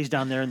lot. I bet he's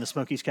down there in the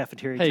Smokies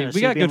cafeteria. Hey, Tennessee,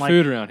 we got good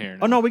food around here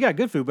now. Oh, no, we got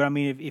good food, but I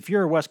mean, if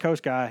you're a West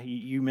Coast guy,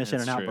 you miss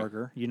That's In-N-Out true.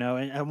 Burger,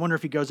 and I wonder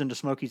if he goes into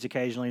Smokies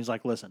occasionally and he's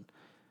like, listen,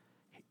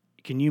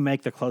 can you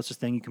make the closest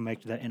thing you can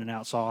make to that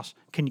In-N-Out sauce?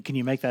 Can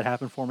you make that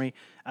happen for me?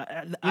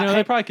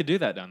 They probably could do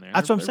that down there.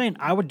 That's what I'm saying.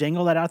 I would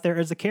dangle that out there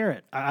as a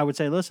carrot. I would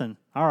say, listen,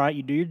 all right,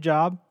 you do your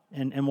job,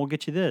 and we'll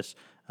get you this.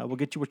 We'll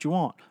get you what you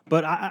want.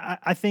 But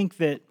I think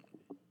that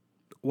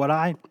what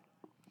I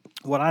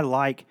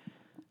like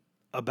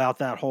about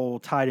that whole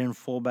tight end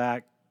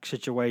fullback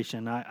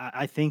situation,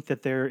 I think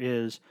that there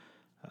is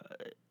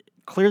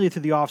clearly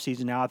through the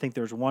offseason now, I think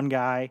there's one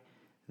guy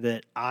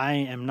that I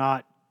am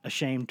not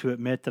ashamed to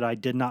admit that I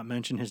did not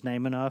mention his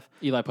name enough.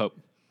 Eli Pope.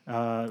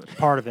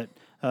 Part of it.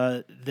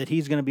 That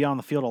he's going to be on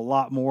the field a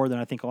lot more than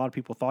I think a lot of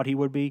people thought he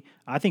would be.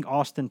 I think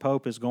Austin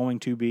Pope is going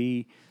to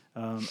be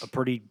a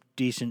pretty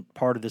decent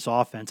part of this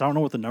offense. I don't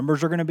know what the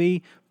numbers are going to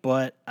be,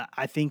 but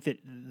I think that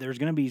there's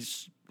going to be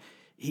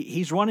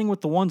he's running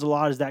with the ones a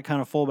lot as that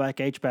kind of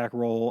fullback H-back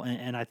role,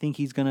 and I think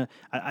he's going to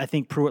I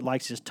think Pruitt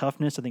likes his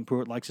toughness. I think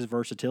Pruitt likes his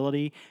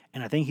versatility,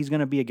 and I think he's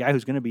going to be a guy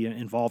who's going to be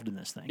involved in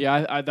this thing.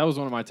 Yeah, that was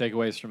one of my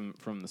takeaways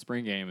from the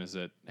spring game is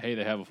that, hey,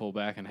 they have a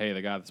fullback, and, hey,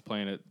 the guy that's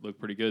playing it looked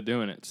pretty good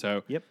doing it.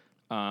 So Yep.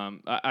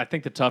 I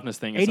think the toughness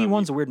thing is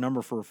 81's a weird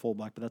number for a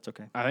fullback, but that's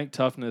okay. I think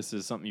toughness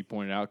is something you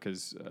pointed out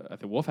because I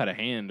think Wolf had a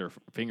hand or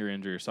finger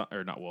injury or something,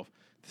 or not Wolf.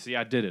 See,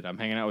 I did it. I'm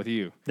hanging out with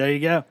you. There you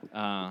go.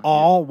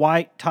 All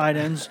white tight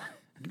ends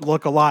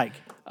look alike.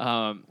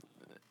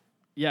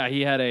 Yeah,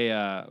 he had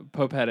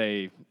Pope had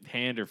a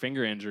hand or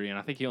finger injury, and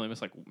I think he only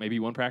missed maybe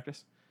 1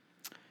 practice.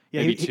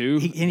 Yeah, maybe 2.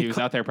 He was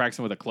out there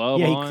practicing with a club on.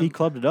 Yeah, he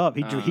clubbed it up.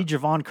 He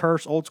Javon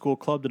Curse, old school,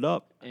 clubbed it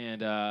up.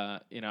 And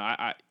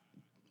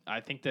I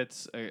think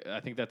that's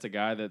a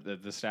guy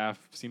that the staff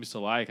seems to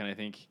like, and I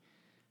think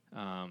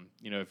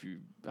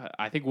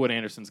I think Wood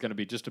Anderson's going to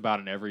be just about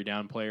an every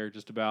down player,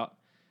 just about.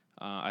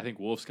 I think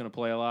Wolf's going to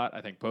play a lot.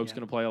 I think Pope's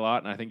going to play a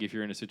lot. And I think if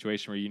you're in a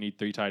situation where you need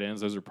 3 tight ends,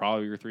 those are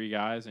probably your 3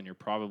 guys, and you're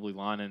probably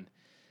lining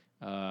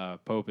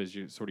Pope as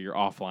your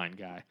offline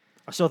guy.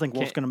 I still think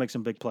Wolf's going to make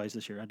some big plays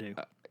this year. I do.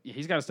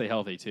 He's got to stay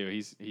healthy too.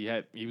 I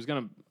think he was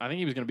going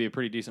to be a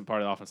pretty decent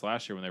part of the offense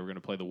last year when they were going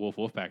to play the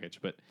Wolf package,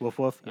 but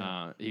Wolf.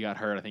 Yeah. He got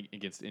hurt, I think,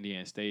 against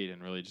Indiana State,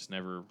 and really just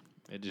never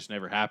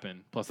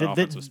happened. Plus the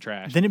offense was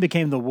trash. Then it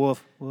became the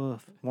Wolf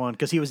one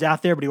because he was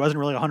out there, but he wasn't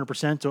really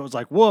 100%. So it was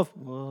like Wolf.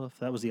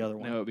 That was the other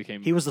one. No,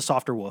 he was the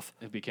softer Wolf.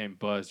 It became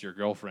Buzz, your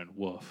girlfriend,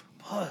 Wolf.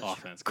 Buzz,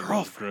 offense. girlfriend. It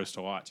was gross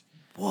to watch.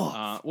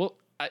 Wolf.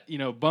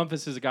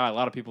 Bumpus is a guy a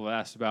lot of people have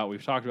asked about.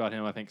 We've talked about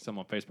him, I think, some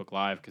on Facebook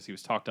Live because he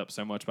was talked up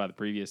so much by the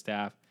previous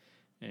staff.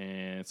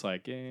 And it's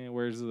like,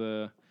 where's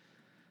the,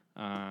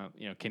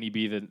 can he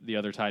be the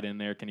other tight end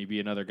there? Can he be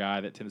another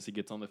guy that Tennessee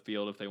gets on the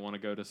field if they want to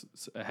go to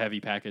a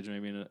heavy package,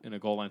 maybe in a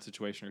goal line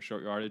situation or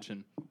short yardage?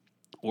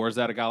 Or is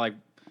that a guy like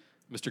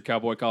Mr.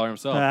 Cowboy Collar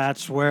himself?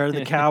 That's where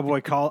the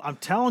Cowboy Collar. I'm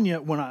telling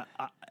you,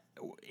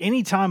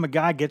 anytime a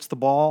guy gets the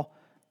ball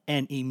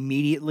and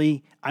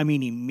immediately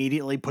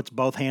puts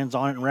both hands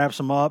on it and wraps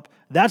them up,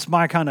 that's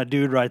my kind of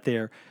dude right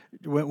there.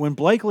 When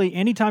Blakely,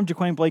 anytime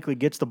Jaquan Blakely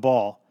gets the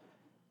ball,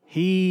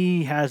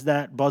 he has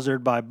that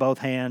buzzard by both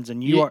hands,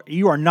 and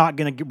you are not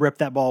going to rip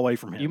that ball away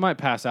from him. You might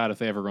pass out if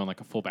they ever run like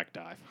a fullback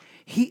dive.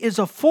 He is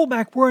a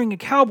fullback wearing a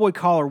Cowboy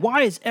collar.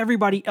 Why is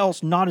everybody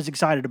else not as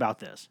excited about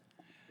this?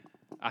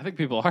 I think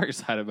people are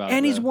excited about it.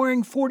 And he's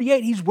wearing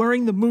 48. He's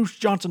wearing the Moose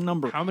Johnson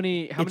number. How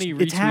many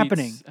retweets? It's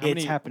happening.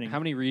 It's happening. How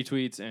many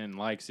retweets and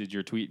likes did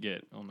your tweet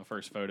get on the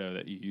first photo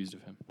that you used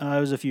of him? It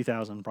was a few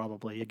thousand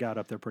probably. It got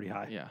up there pretty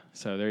high. Yeah.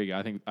 So there you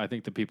go. I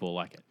think the people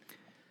like it.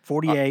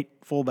 48,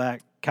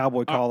 fullback,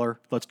 Cowboy collar.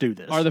 Let's do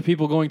this. Are the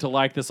people going to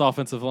like this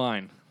offensive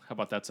line? How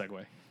about that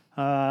segue?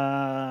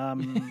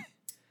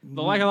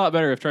 They'll like it a lot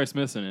better if Trey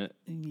Smith's in it.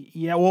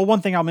 Yeah, well,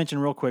 one thing I'll mention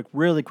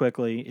really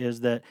quickly,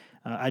 is that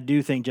I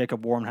do think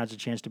Jacob Warren has a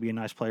chance to be a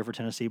nice player for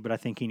Tennessee, but I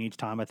think he needs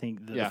time. I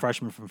think the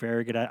freshman from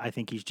Farragut, I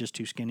think he's just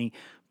too skinny,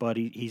 but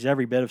he's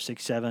every bit of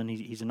 6'7".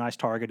 He's a nice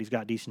target. He's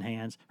got decent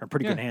hands, or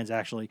pretty good hands,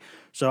 actually.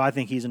 So I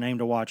think he's a name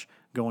to watch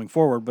going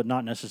forward, but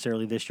not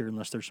necessarily this year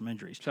unless there's some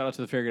injuries. Shout out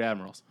to the Farragut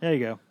Admirals. There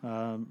you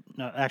go.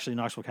 No, actually,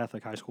 Knoxville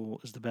Catholic High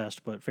School is the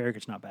best, but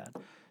Farragut's not bad.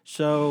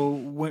 So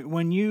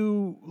when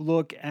you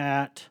look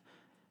at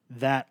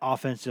that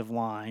offensive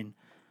line,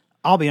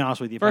 I'll be honest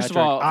with you, First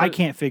Patrick, of all, I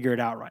can't figure it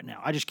out right now.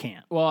 I just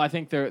can't. Well, I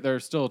think they're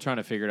still trying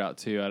to figure it out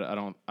too.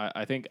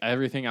 I think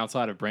everything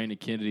outside of Brandon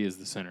Kennedy as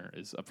the center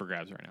is up for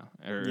grabs right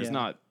now. Or it's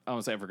not, I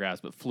won't say up for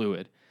grabs, but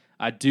fluid.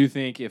 I do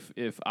think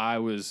if I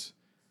was,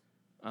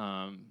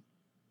 and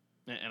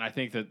I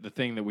think that the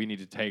thing that we need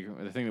to take,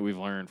 the thing that we've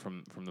learned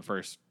from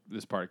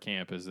this part of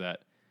camp is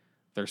that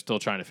they're still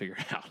trying to figure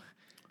it out.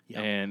 Yep.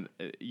 And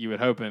you would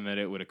hope that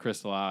it would have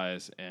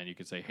crystallized and you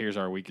could say, here's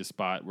our weakest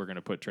spot. We're going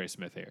to put Trey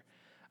Smith here.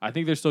 I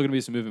think there's still going to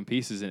be some moving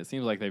pieces, and it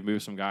seems like they've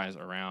moved some guys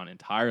around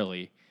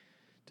entirely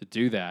to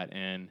do that.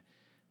 And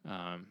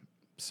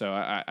so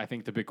I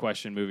think the big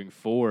question moving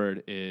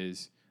forward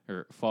is,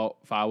 or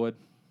forward,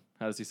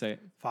 how does he say it?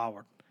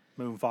 Forward.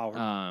 Moving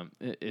forward.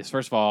 Is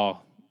first of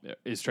all,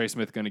 is Trey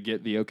Smith going to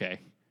get the okay?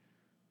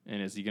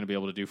 And is he going to be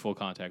able to do full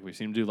contact? We've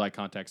seen him do light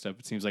contact stuff.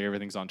 It seems like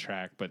everything's on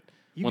track, but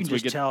you can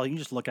just tell. You can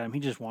just look at him. He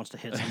just wants to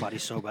hit somebody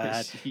so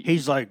bad.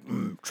 He's like,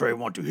 Trey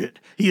want to hit.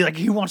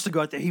 He wants to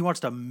go out there. He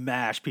wants to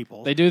mash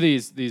people. They do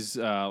these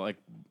like,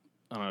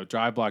 I don't know,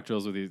 drive block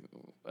drills with these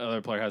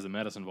other player has a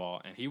medicine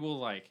ball, and he will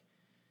like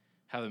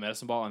have the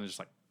medicine ball and just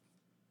like,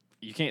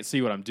 you can't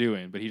see what I'm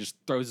doing, but he just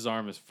throws his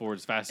arm as forward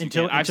as fast as he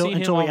can.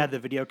 Until we had the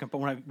video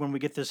component. When we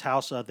get this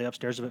house, the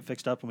upstairs of it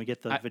fixed up, and we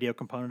get the video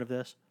component of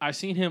this. I've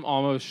seen him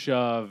almost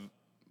shove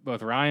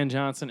both Ryan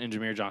Johnson and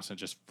Jameer Johnson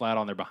just flat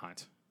on their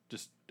behinds,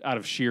 just out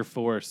of sheer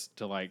force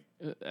to like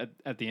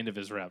at the end of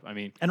his rep. I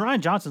mean, and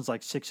Ryan Johnson's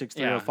like 6'6",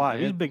 305.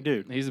 He's a big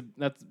dude.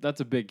 That's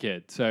a big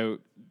kid. So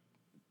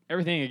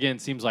everything again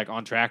seems like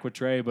on track with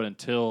Trey, but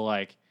until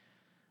like,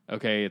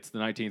 okay, it's the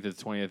 19th,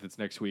 it's 20th, it's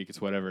next week,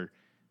 it's whatever.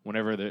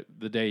 Whenever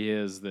the day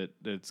is that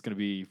it's going to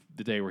be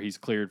the day where he's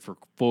cleared for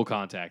full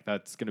contact,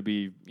 that's going to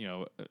be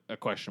a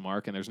question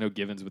mark, and there's no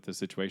givens with this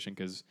situation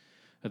because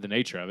of the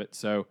nature of it.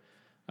 So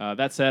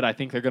that said, I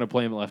think they're going to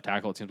play him at left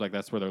tackle. It seems like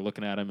that's where they're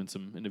looking at him and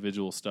some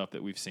individual stuff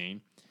that we've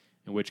seen,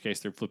 in which case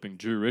they're flipping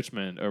Drew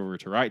Richmond over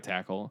to right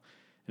tackle,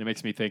 and it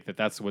makes me think that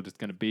that's what it's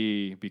going to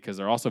be because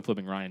they're also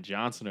flipping Ryan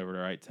Johnson over to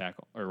right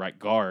tackle or right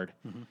guard,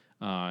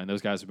 and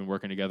those guys have been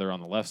working together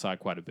on the left side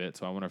quite a bit.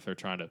 So I wonder if they're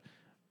trying to,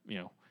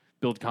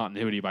 build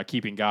continuity by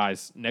keeping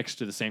guys next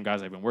to the same guys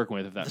they've been working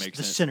with, if that makes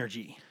sense. The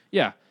synergy.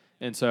 Yeah.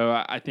 And so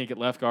I think at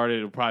left guard,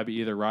 it'll probably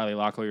be either Riley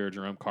Lockley or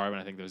Jerome Carbon.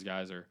 I think those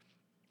guys are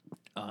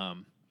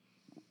kind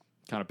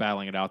of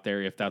battling it out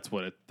there if that's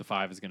what the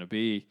five is going to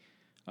be.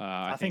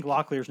 I think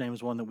Locklear's name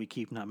is one that we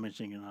keep not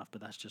mentioning enough,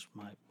 but that's just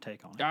my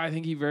take on it. I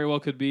think he very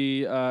well could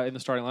be in the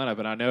starting lineup,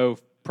 and I know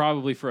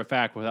probably for a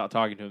fact without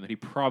talking to him that he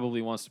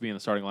probably wants to be in the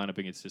starting lineup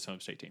against his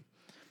home state team.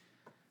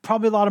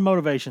 Probably a lot of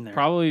motivation there.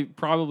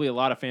 Probably a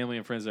lot of family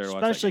and friends there.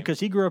 Especially because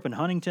he grew up in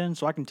Huntington,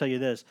 so I can tell you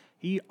this.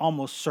 He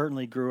almost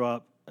certainly grew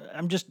up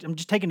I'm just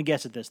taking a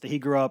guess at this, that he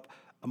grew up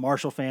a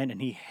Marshall fan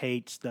and he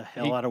hates the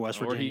hell out of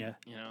West or Virginia.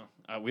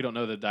 We don't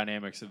know the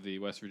dynamics of the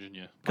West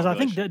Virginia Because I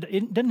think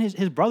population. didn't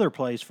his brother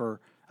plays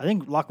for, I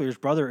think Locklear's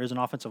brother is an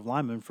offensive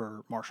lineman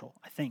for Marshall,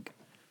 I think.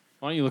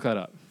 Why don't you look that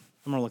up?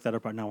 I'm going to look that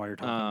up right now while you're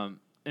talking.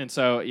 And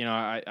so,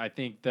 I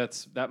think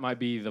that might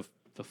be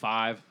the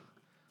five.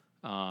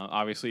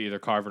 Obviously, either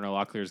Carver or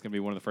Locklear is going to be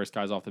one of the first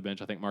guys off the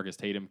bench. I think Marcus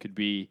Tatum could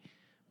be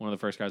one of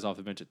the first guys off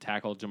the bench at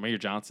tackle. Jameer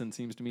Johnson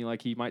seems to me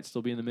like he might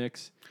still be in the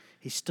mix.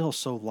 He's still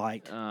so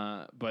light.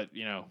 But,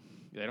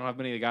 they don't have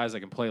many of the guys that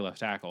can play left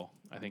tackle.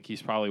 I think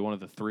he's probably one of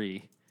the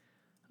three.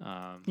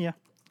 Yeah,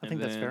 I think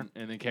that's fair.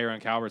 And then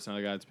Kayron Calvert's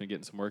another guy that's been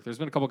getting some work. There's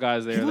been a couple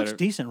guys there He that looks are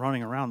decent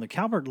running around. The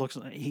Calvert looks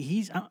like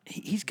he's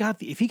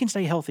got if he can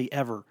stay healthy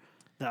ever,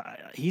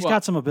 he's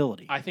got some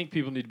ability. I think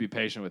people need to be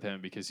patient with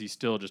him because he's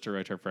still just a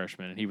redshirt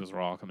freshman and he was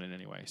raw coming in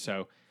anyway.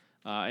 So,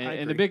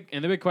 and the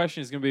big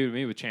question is going to be with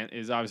me with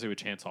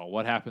Chance Hall.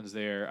 What happens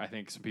there? I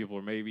think some people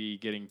are maybe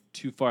getting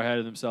too far ahead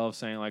of themselves,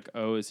 saying like,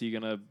 "Oh, is he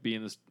going to be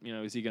in this?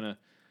 Is he going to,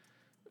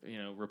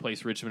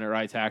 replace Richmond at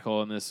right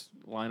tackle in this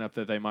lineup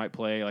that they might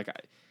play?" Like,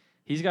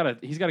 he's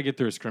got to get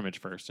through a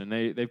scrimmage first, and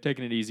they've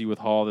taken it easy with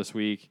Hall this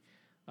week.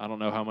 I don't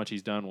know how much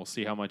he's done. We'll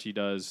see how much he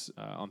does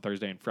on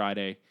Thursday and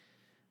Friday.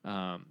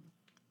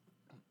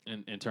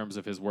 In terms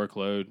of his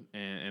workload,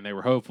 and they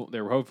were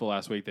hopeful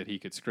last week that he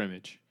could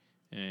scrimmage,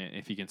 and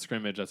if he can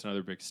scrimmage, that's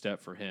another big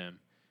step for him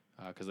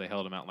because they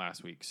held him out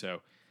last week.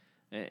 So,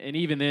 and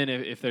even then,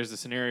 if there's a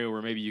scenario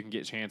where maybe you can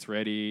get Chance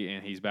ready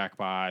and he's back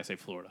by, say,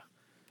 Florida,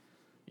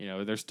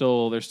 there's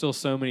still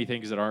so many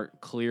things that aren't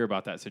clear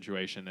about that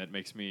situation that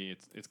makes me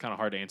it's kind of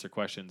hard to answer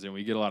questions, and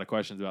we get a lot of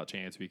questions about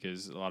Chance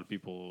because a lot of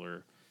people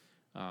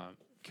are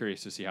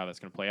curious to see how that's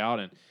going to play out.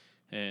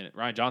 And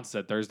Ryan Johnson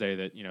said Thursday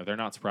that they're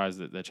not surprised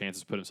that Chance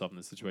has put himself in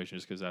this situation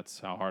just because that's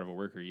how hard of a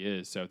worker he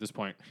is. So at this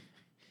point,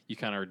 you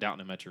kind of are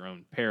doubting him at your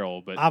own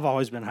peril. But I've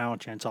always been high on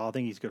Chance Hall. I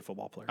think he's a good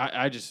football player.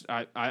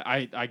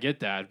 I get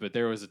that, but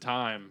there was a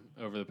time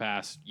over the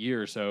past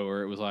year or so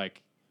where it was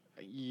like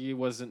it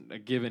wasn't a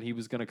given he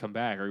was going to come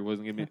back, or he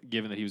wasn't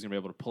given that he was going to be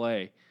able to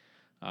play.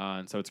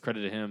 And so it's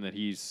credit to him that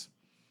he's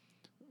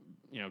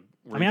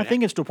I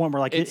think it's to a point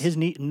where like his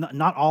knee,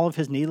 not all of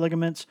his knee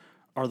ligaments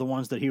are the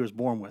ones that he was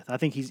born with. I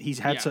think he's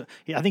had some.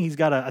 I think he's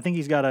got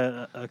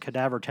a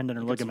cadaver tendon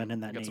or ligament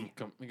in that knee.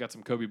 He got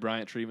some Kobe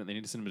Bryant treatment. They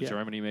need to send him to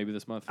Germany maybe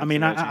this month. I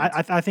mean,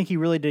 I think he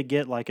really did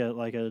get like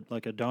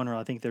a donor.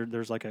 I think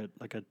there's like a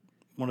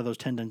one of those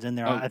tendons in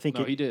there. I think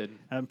he did.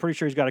 I'm pretty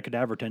sure he's got a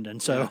cadaver tendon.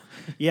 So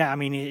I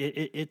mean,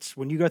 it's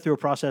when you go through a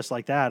process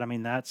like that. I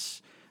mean,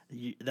 that's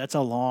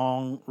a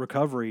long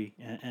recovery,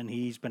 and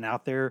he's been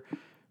out there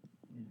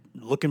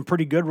looking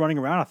pretty good running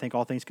around. I think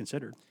all things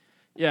considered.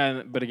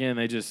 Yeah, but again,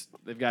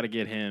 they've got to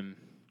get him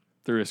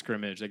through a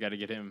scrimmage. They got to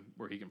get him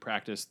where he can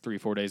practice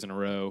 3-4 days in a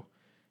row,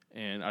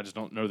 and I just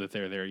don't know that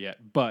they're there yet.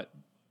 But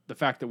the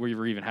fact that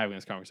we're even having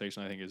this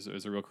conversation, I think,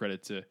 is a real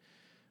credit to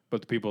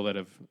both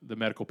the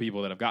medical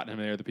people that have gotten him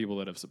there, the people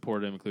that have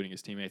supported him, including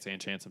his teammates and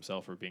Chance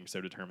himself, for being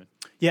so determined.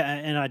 Yeah,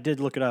 and I did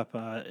look it up.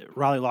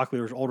 Riley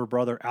Locklear's older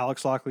brother,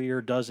 Alex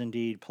Locklear, does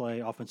indeed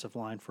play offensive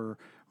line for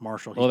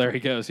Marshall. Well, there he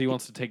goes. He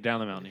wants to take down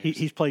the Mountaineers.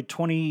 He's played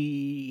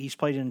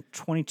in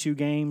 22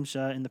 games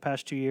in the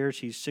past 2 years.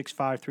 He's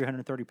 6'5",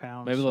 330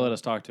 pounds. Maybe they'll let us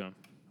talk to him.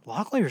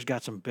 Locklear's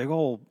got some big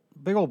old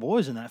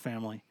boys in that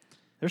family.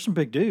 There's some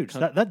big dudes.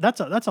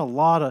 That's a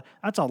lot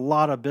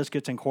of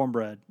biscuits and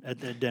cornbread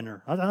at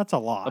dinner. That's a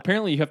lot.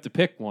 Apparently, you have to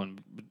pick one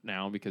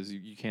now because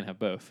you can't have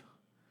both,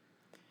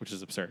 which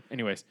is absurd.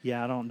 Anyways,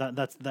 yeah, I don't.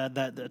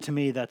 That to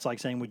me, that's like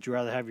saying, would you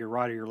rather have your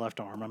right or your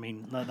left arm? I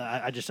mean,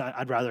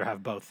 I'd rather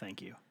have both.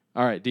 Thank you.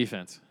 All right,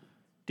 defensive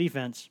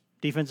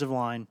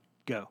line,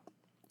 go.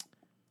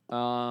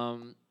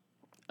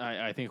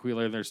 I think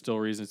there's still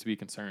reasons to be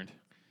concerned.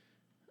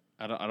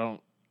 I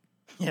don't.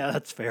 Yeah,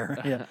 that's fair.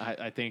 Yeah,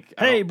 I think.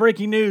 Hey,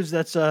 breaking news!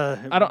 That's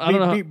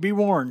be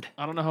warned.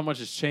 I don't know how much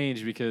has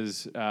changed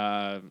because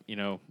I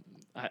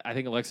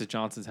think Alexis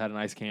Johnson's had a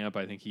nice camp.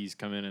 I think he's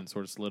come in and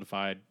sort of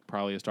solidified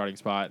probably a starting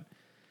spot.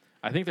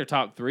 I think their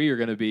top three are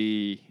going to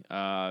be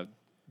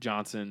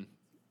Johnson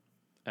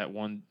at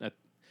one.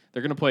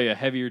 They're going to play a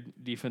heavier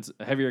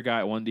guy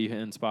at one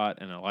DN spot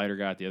and a lighter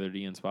guy at the other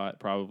DN spot,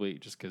 probably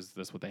just because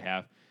that's what they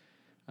have.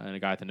 And a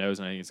guy at the nose,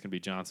 and I think it's going to be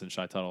Johnson,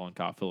 Shai Tuttle, and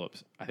Kyle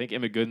Phillips. I think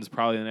Emmett Gooden's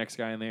probably the next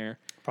guy in there.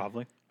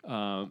 Probably.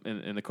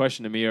 And the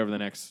question to me over the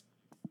next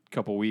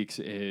couple weeks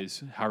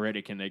is how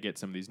ready can they get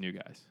some of these new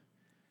guys?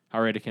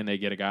 How ready can they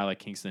get a guy like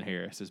Kingston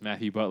Harris? Is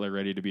Matthew Butler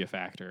ready to be a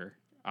factor?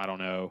 I don't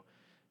know.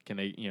 Can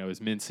they, is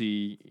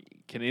Mincy,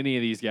 can any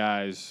of these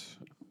guys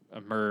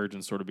emerge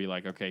and sort of be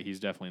like, okay, he's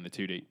definitely in the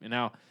 2 deep? And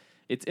now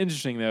it's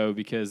interesting, though,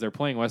 because they're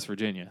playing West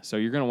Virginia, so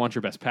you're going to want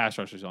your best pass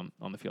rushers on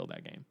the field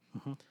that game.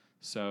 Mm-hmm.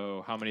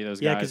 So how many of those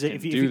guys can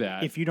do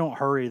that? If you don't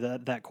hurry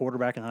that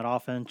quarterback in that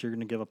offense, you're going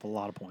to give up a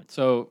lot of points.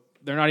 So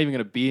they're not even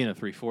going to be in a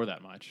 3-4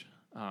 that much.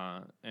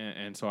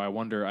 And so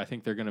I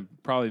think they're going to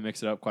probably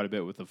mix it up quite a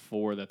bit with the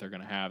 4 that they're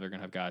going to have. They're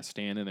going to have guys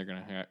standing. They're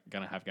going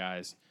to have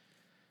guys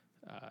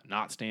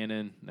not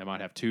standing. They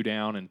might have 2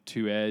 down and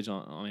 2 edge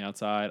on the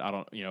outside. I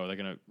don't, are they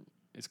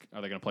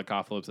gonna play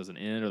Kyle Phillips as an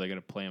end, or are they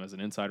gonna play him as an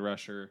inside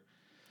rusher?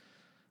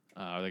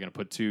 Are they gonna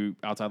put 2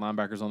 outside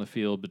linebackers on the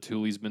field?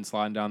 Batuli's been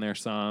sliding down there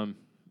some,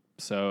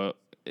 so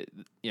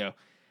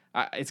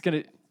it's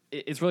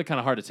really kind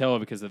of hard to tell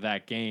because of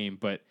that game,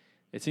 but.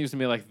 It seems to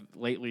me like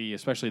lately,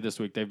 especially this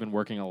week, they've been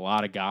working a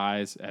lot of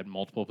guys at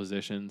multiple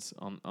positions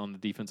on the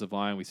defensive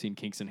line. We've seen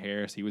Kingston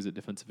Harris. He was at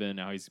defensive end.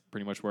 Now he's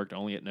pretty much worked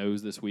only at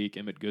nose this week.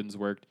 Emmett Gooden's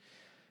worked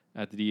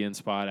at the DN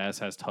spot, as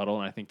has Tuttle.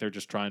 And I think they're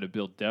just trying to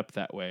build depth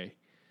that way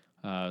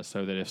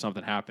so that if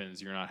something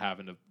happens, you're not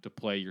having to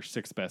play your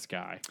 6th best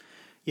guy.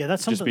 Yeah,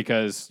 that's something. Just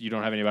because you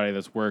don't have anybody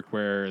that's worked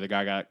where the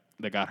guy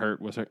that got hurt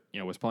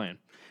was playing.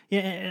 Yeah,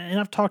 and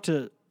I've got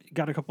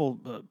a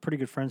couple pretty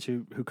good friends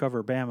who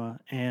cover Bama,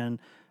 and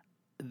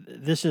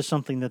this is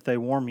something that they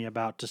warn me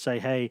about, to say,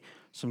 hey,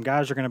 some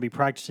guys are going to be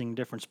practicing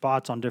different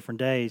spots on different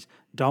days.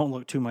 Don't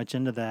look too much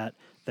into that.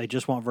 They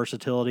just want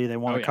versatility. They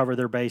want to cover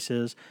their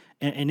bases.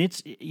 And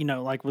it's,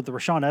 like with the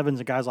Rashaan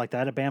Evans and guys like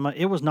that at Bama,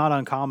 it was not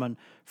uncommon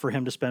for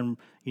him to spend,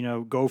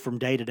 go from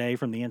day to day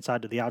from the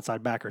inside to the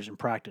outside backers in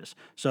practice.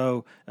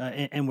 So,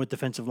 and with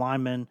defensive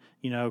linemen,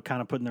 kind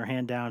of putting their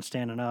hand down,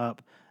 standing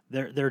up,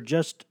 they're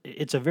just,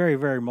 it's a very,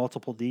 very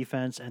multiple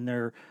defense, and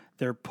they're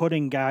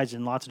putting guys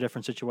in lots of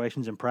different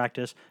situations in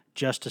practice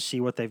just to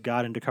see what they've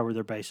got and to cover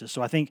their bases.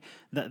 So I think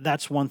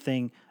that's one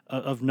thing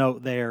of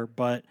note there.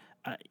 But,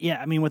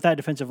 with that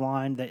defensive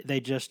line,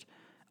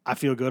 I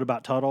feel good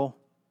about Tuttle.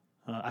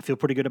 I feel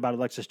pretty good about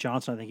Alexis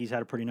Johnson. I think he's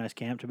had a pretty nice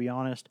camp, to be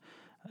honest.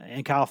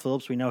 And Kyle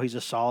Phillips, we know he's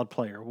a solid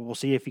player. We'll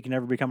see if he can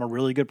ever become a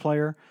really good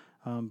player,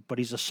 but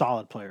he's a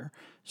solid player.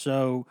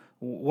 So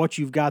what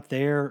you've got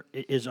there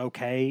is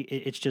okay.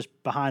 It's just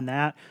behind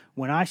that.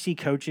 When I see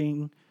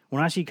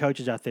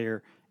coaches out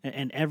there,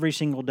 and every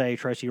single day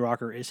Tracy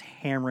Rocker is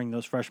hammering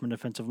those freshman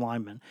defensive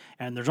linemen,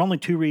 and there's only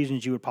 2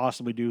 reasons you would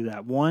possibly do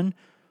that. One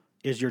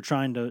is you're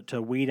trying to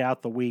weed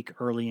out the weak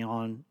early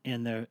on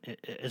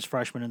as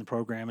freshmen in the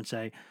program and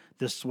say,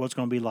 this is what's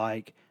going to be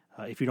like.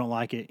 If you don't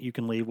like it, you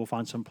can leave. We'll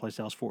find someplace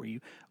else for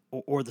you.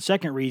 Or the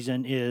second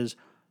reason is,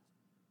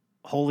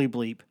 holy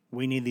bleep,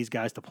 we need these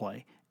guys to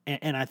play.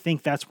 And I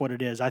think that's what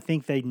it is. I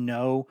think they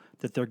know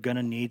that they're going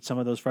to need some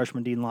of those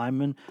freshman D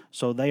linemen,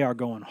 so they are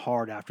going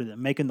hard after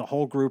them, making the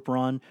whole group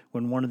run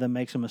when one of them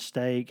makes a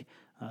mistake.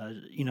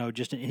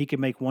 Just he can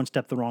make one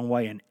step the wrong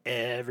way and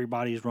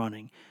everybody's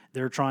running.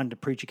 They're trying to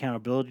preach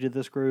accountability to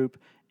this group,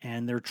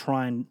 and they're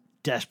trying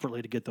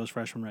desperately to get those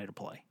freshmen ready to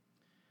play.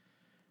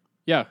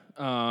 Yeah,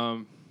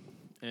 and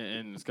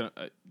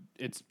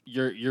it's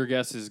your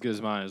guess is as good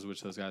as mine as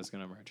which those guys are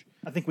going to emerge.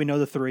 I think we know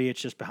the 3. It's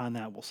just behind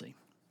that we'll see.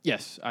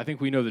 Yes, I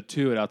think we know the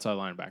 2 at outside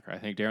linebacker. I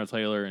think Darren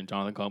Taylor and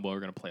Jonathan Colombo are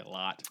going to play a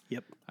lot.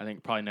 Yep. I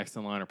think probably next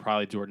in line are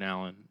probably Jordan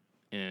Allen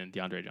and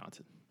DeAndre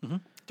Johnson. Mm-hmm.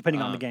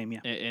 Depending on the game, yeah.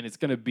 And it's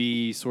going to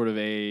be sort of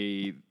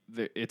a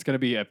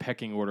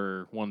pecking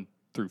order 1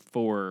 through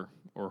 4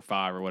 or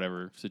 5 or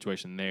whatever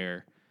situation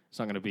there. It's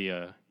not going to be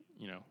a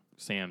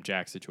Sam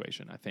Jack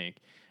situation. I think.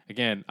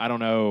 Again, I don't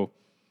know.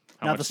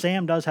 Now the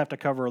Sam does have to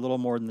cover a little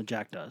more than the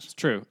Jack does. It's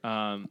true.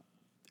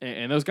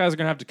 And those guys are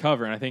going to have to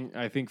cover. And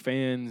I think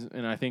fans,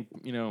 and I think,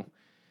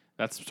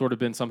 that's sort of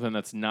been something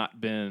that's not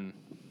been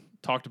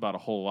talked about a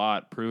whole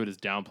lot. Pruitt has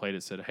downplayed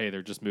it, said, hey,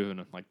 they're just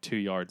moving like 2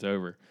 yards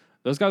over.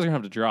 Those guys are going to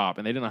have to drop,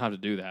 and they didn't have to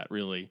do that,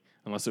 really,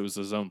 unless it was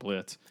a zone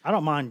blitz. I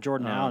don't mind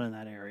Jordan Allen in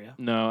that area.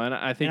 No, and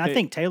I think I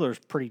think Taylor's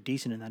pretty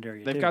decent in that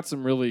area, They've got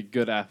some really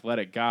good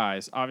athletic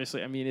guys.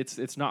 Obviously,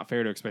 it's not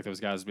fair to expect those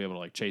guys to be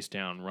able to chase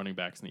down running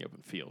backs in the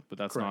open field, but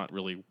that's not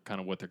really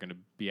kind of what they're going to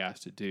be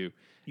asked to do.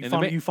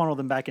 You funnel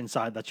them back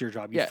inside. That's your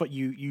job.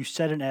 You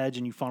set an edge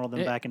and you funnel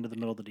them back into the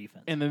middle of the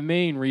defense. And the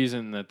main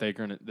reason that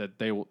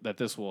that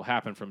this will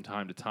happen from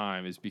time to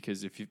time is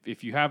because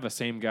if you have the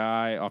same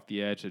guy off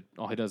the edge,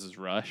 all he does is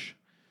rush,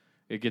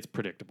 it gets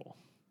predictable.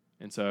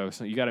 And so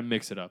you got to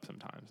mix it up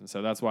sometimes. And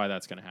so that's why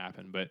that's going to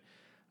happen. But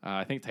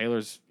I think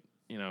Taylor's,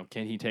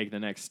 can he take the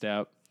next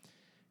step?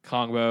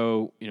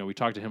 Kongbo, we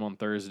talked to him on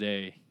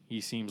Thursday.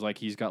 He seems like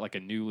he's got like a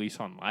new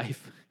lease on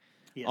life,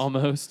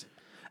 almost.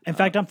 In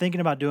fact, I'm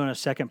thinking about doing a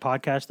second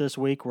podcast this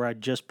week where I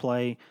just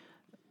play.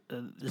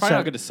 Probably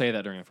not good to say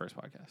that during the first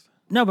podcast.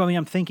 No, but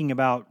I'm thinking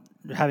about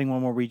having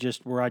one where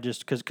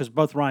because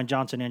both Ryan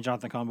Johnson and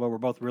Jonathan Combo were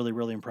both really,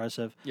 really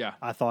impressive. Yeah.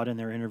 I thought in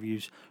their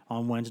interviews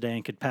on Wednesday,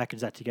 and could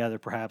package that together.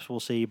 Perhaps we'll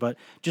see. But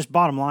just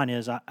bottom line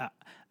is,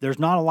 there's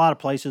not a lot of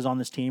places on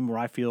this team where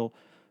I feel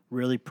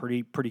really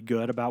pretty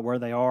good about where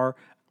they are.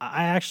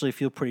 I actually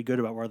feel pretty good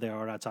about where they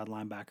are at outside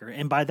linebacker,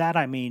 and by that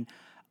I mean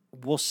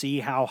we'll see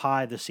how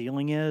high the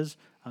ceiling is.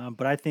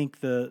 But I think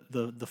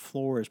the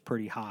floor is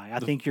pretty high. I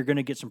think you're going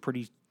to get some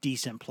pretty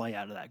decent play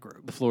out of that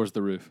group. The floor is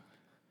the roof.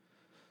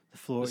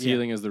 The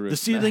ceiling is the roof. The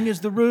ceiling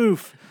is the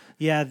roof.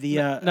 Yeah. It's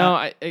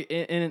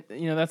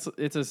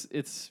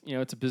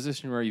a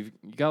position where you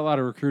got a lot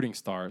of recruiting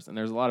stars, and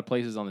there's a lot of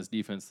places on this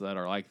defense that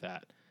are like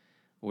that,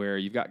 where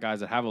you've got guys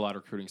that have a lot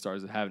of recruiting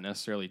stars that haven't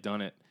necessarily done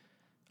it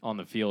on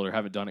the field or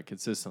haven't done it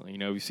consistently.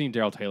 We've seen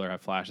Darrell Taylor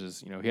have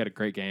flashes. He had a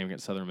great game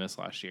against Southern Miss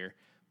last year,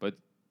 but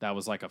that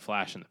was like a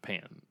flash in the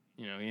pan.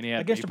 You know, and he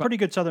had Against a pretty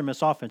good Southern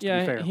Miss offense, to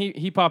be fair.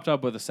 he popped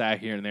up with a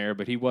sack here and there,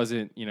 but he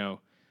wasn't,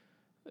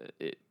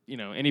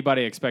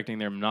 anybody expecting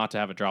them not to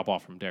have a drop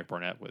off from Derek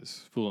Barnett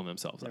was fooling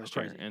themselves last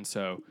year. And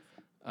so,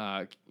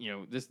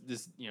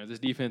 this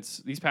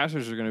defense, these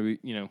passers are going to be,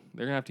 they're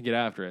going to have to get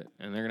after it,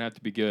 and they're going to have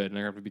to be good, and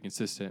they're going to have to be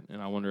consistent.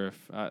 And I wonder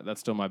if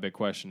that's still my big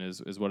question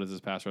is what is this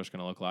pass rush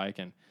going to look like?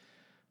 And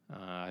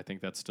I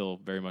think that's still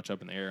very much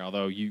up in the air.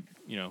 Although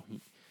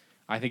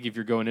I think if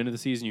you're going into the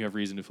season, you have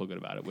reason to feel good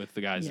about it with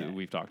the guys that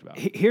we've talked about.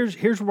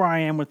 Here's where I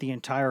am with the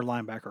entire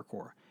linebacker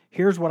core.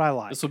 Here's what I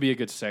like. This will be a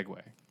good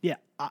segue. Yeah,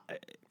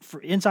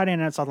 for inside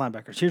and outside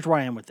linebackers, here's where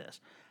I am with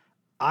this.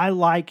 I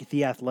like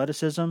the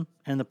athleticism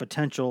and the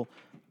potential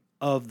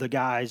of the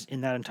guys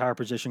in that entire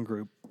position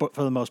group, but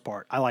for the most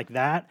part, I like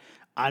that.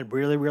 I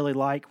really, really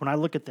like when I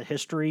look at the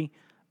history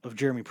of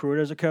Jeremy Pruitt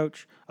as a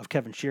coach, of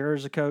Kevin Shearer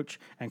as a coach,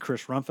 and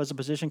Chris Rumpf as a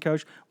position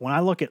coach. When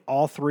I look at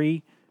all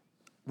three,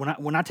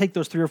 when I take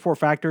those 3 or 4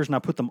 factors and I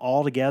put them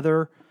all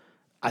together,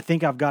 I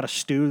think I've got a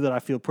stew that I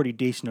feel pretty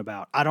decent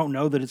about. I don't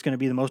know that it's going to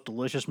be the most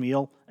delicious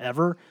meal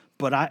ever,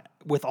 but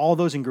with all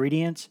those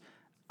ingredients,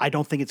 I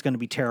don't think it's going to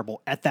be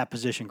terrible at that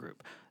position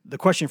group. The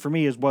question for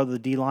me is whether the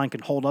D-line can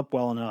hold up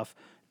well enough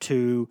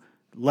to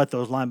let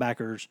those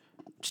linebackers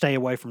stay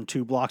away from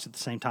 2 blocks at the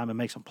same time and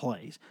make some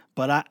plays.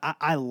 But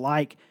I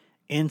like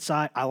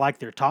inside. I like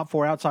their top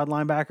 4 outside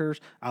linebackers.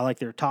 I like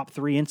their top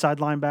 3 inside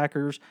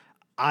linebackers.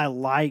 I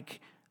like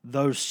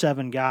those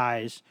 7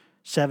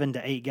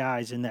 to 8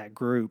 guys in that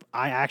group.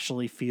 I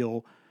actually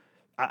feel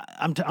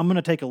I'm going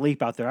to take a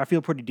leap out there. I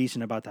feel pretty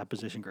decent about that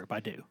position group. I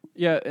do.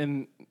 Yeah,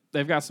 and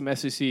they've got some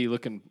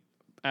SEC-looking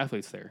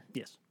athletes there.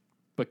 Yes.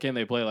 But can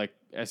they play like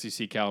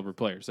SEC caliber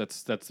players?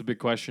 That's the big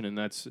question, and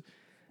that's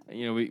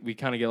we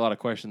kind of get a lot of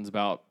questions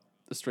about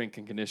the strength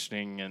and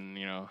conditioning and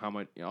how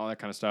much all that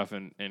kind of stuff,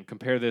 and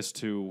compare this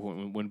to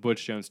when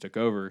Butch Jones took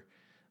over.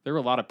 There were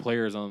a lot of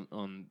players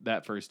on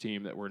that first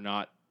team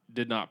that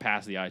did not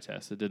pass the eye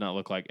test. That did not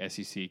look like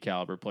SEC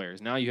caliber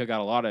players. Now you have got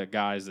a lot of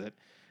guys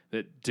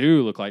that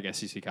do look like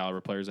SEC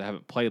caliber players that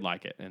haven't played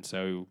like it, and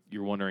so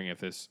you're wondering if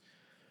this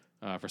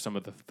for some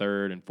of the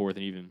 3rd and 4th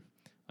and even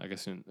I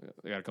guess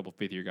they got a couple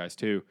 5th-year guys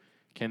too.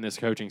 Can this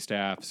coaching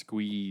staff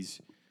squeeze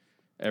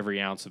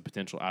every ounce of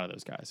potential out of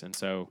those guys? And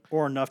so,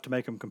 or enough to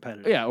make them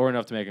competitive. Yeah, or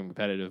enough to make them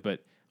competitive.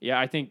 But yeah,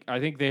 I think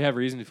they have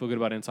reason to feel good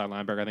about inside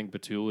linebacker. I think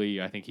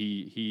Batuli. I think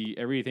he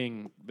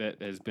everything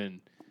that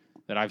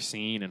I've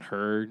seen and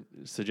heard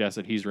suggests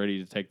that he's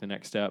ready to take the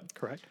next step.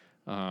 Correct.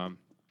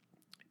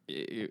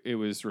 It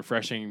was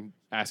refreshing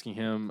asking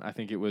him. I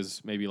think it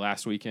was maybe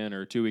last weekend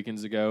or 2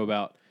 weekends ago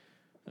about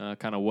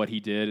kind of what he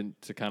did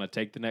to kind of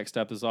take the next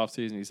step this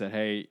offseason. He said,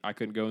 hey, I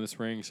couldn't go in the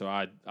spring, so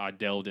I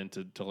delved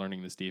into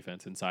learning this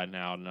defense inside and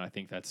out. And I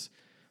think that's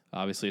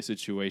obviously a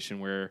situation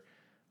where,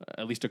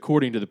 at least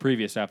according to the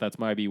previous staff, that's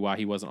might be why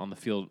he wasn't on the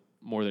field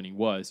more than he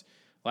was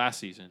last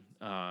season.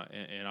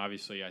 And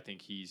obviously I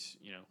think he's,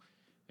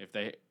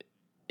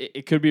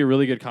 it could be a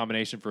really good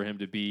combination for him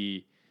to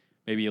be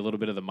maybe a little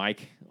bit of the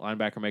Mike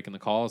linebacker making the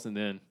calls, and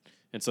then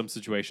in some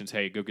situations,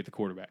 hey, go get the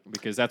quarterback,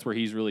 because that's where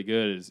he's really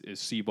good is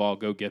see ball,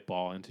 go get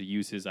ball, and to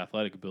use his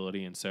athletic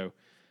ability. And so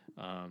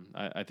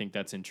I think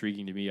that's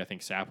intriguing to me. I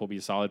think Sapp will be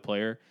a solid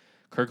player.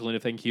 Kirkland,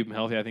 if they can keep him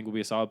healthy, I think will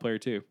be a solid player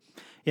too.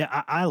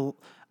 Yeah,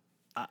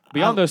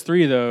 beyond those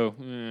 3, though,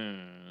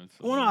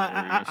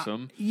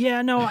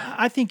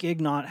 I think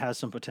Ignat has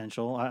some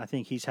potential. I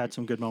think he's had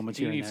some good moments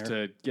here and there. He needs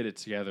to get it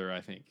together, I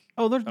think.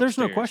 Oh, there's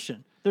no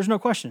question. There's no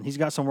question. He's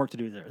got some work to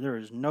do there. There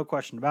is no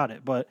question about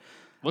it. But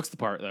looks the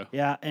part, though.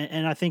 Yeah,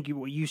 and I think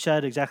you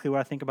said exactly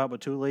what I think about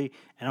Batuli.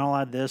 And I'll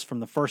add this: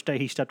 from the first day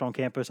he stepped on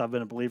campus, I've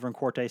been a believer in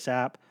Corte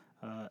Sapp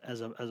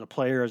as a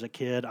player, as a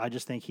kid. I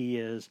just think he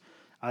is.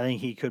 I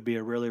think he could be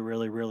a really,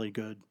 really, really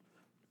good,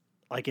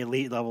 like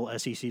elite level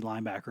SEC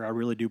linebacker. I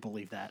really do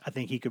believe that. I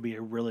think he could be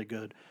a really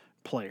good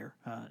player,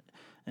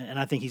 and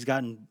I think he's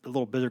gotten a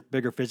little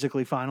bigger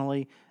physically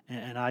finally.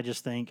 And I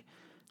just think,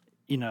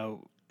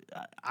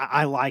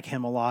 I like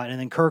him a lot. And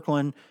then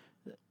Kirkland,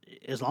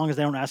 as long as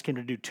they don't ask him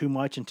to do too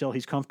much until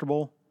he's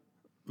comfortable,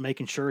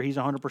 making sure he's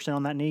 100%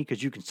 on that knee,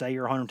 because you can say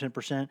you're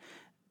 110%.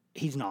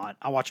 He's not.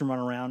 I watch him run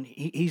around.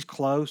 He's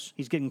close.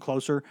 He's getting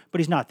closer, but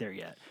he's not there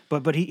yet.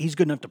 But he's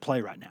good enough to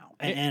play right now.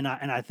 And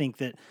I think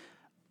that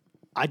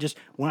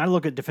when I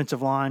look at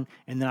defensive line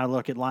and then I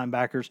look at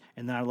linebackers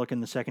and then I look in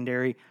the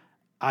secondary,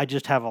 I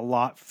just have a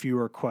lot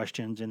fewer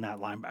questions in that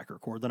linebacker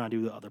core than I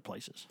do the other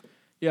places.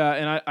 Yeah,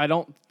 and I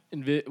don't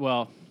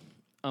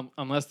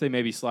unless they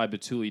maybe slide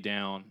Batuli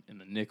down in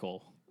the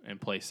nickel and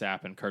play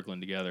Sapp and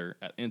Kirkland together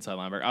at inside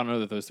linebacker. I don't know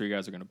that those 3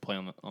 guys are going to play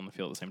on the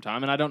field at the same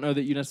time, and I don't know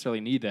that you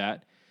necessarily need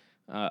that.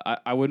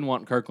 I wouldn't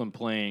want Kirkland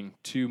playing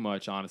too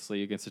much,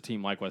 honestly, against a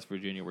team like West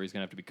Virginia where he's going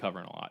to have to be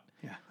covering a lot.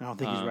 Yeah, I don't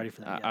think he's ready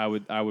for that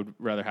yet. I would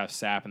rather have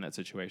Sapp in that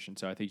situation.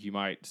 So I think you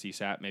might see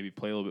Sapp maybe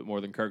play a little bit more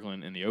than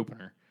Kirkland in the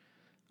opener.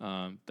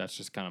 That's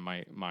just kind of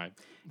my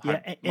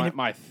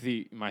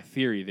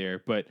theory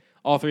there. But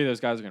all 3 of those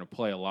guys are going to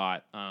play a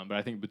lot. But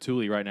I think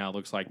Batuli right now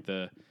looks like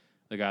the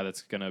the guy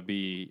that's going to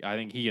be. I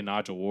think he and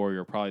Nigel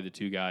Warrior are probably the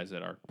two guys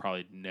that are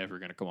probably never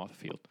going to come off the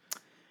field.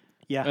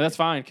 Yeah, And that's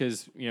fine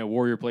because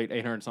Warrior played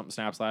 800-something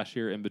snaps last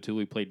year, and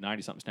Batuli played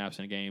 90-something snaps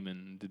in a game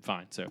and did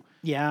fine. So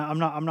yeah, I'm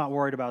not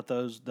worried about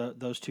those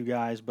two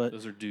guys, but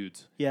those are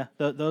dudes. yeah,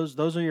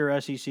 those are your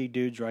SEC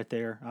dudes right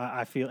there.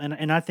 I feel,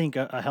 and I think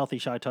a healthy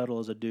Shy Tuttle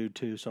is a dude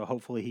too. So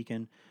hopefully he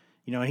can,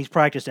 and he's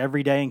practiced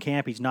every day in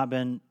camp. He's not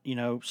been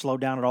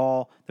slowed down at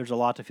all. There's a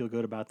lot to feel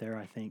good about there,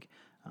 I think.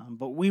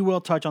 But we will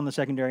touch on the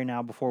secondary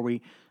now before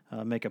we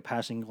make a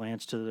passing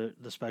glance to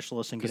the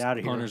specialists and get out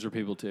of here. Punters are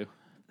people too.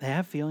 They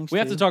have feelings. We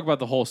have too. to talk about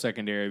the whole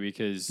secondary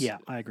because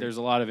I agree. There's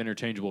a lot of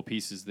interchangeable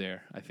pieces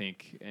there, I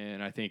think.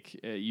 And I think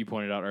you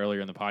pointed out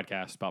earlier in the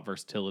podcast about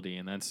versatility,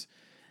 and that's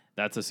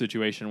a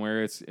situation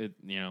where it's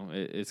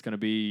going to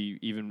be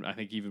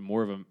even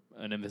more of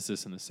an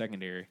emphasis in the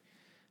secondary.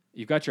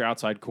 You've got your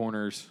outside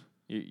corners,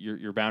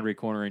 your boundary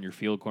corner and your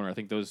field corner. I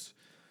think those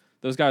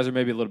guys are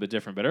maybe a little bit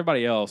different, but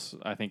everybody else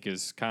I think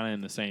is kind of in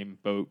the same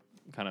boat,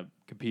 kind of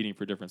competing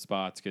for different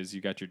spots because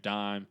you got your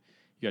dime.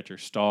 You got your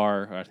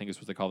star, I think is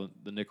what they call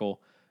the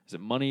nickel. Is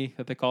it money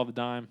that they call the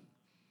dime?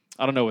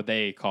 I don't know what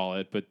they call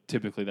it, but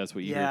typically that's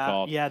what you hear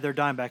called. Yeah, their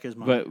dime back is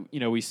money.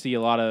 But, we see a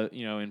lot of,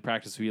 in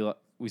practice,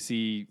 we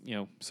see,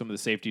 some of the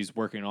safeties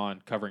working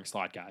on covering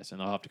slot guys,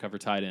 and they'll have to cover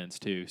tight ends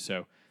too.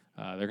 So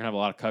they're going to have a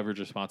lot of coverage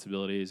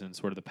responsibilities and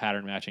sort of the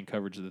pattern matching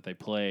coverage that they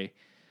play.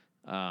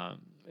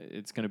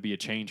 It's going to be a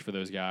change for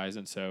those guys.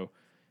 And so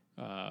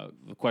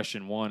the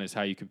question one is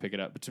how you can pick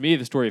it up. But to me,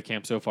 the story of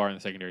camp so far in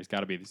the secondary has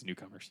got to be these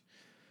newcomers.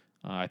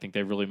 I think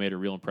they've really made a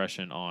real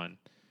impression on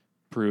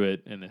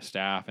Pruitt and the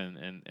staff,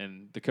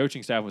 and the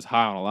coaching staff was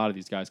high on a lot of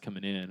these guys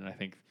coming in. And I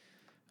think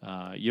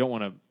you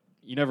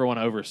never want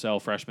to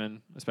oversell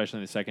freshmen, especially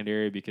in the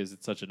secondary, because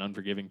it's such an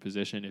unforgiving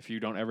position. If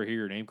you don't ever hear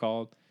your name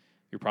called,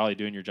 you're probably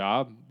doing your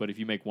job. But if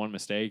you make one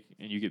mistake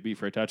and you get beat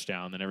for a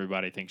touchdown, then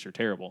everybody thinks you're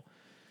terrible.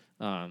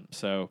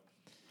 So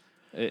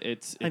I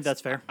think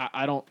that's fair.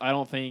 I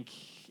don't think.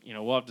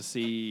 We'll have to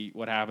see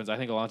what happens. I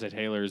think Alontae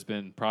Taylor has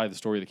been probably the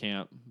story of the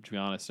camp, to be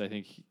honest. I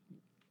think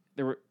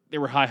there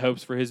were high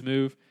hopes for his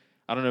move.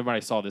 I don't know if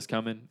anybody saw this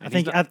coming. I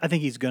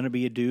think he's going to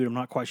be a dude. I'm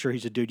not quite sure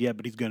he's a dude yet,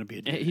 but he's going to be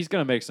a dude. He's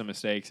going to make some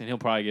mistakes, and he'll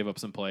probably give up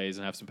some plays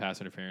and have some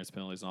pass interference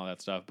penalties and all that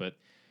stuff. But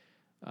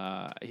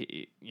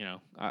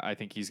I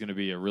think he's going to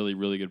be a really,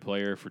 really good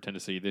player for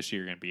Tennessee this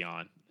year and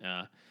beyond.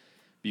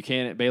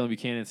 Baylon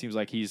Buchanan seems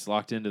like he's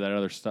locked into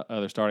that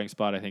other starting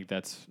spot. I think I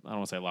don't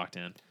want to say locked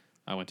in.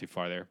 I went too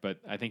far there, but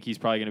I think he's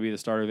probably going to be the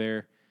starter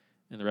there.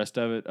 And the rest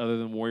of it, other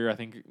than Warrior, I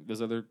think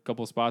those other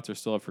couple of spots are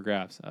still up for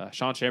grabs.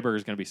 Sean Schamberger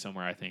is going to be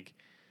somewhere, I think.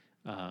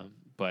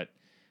 But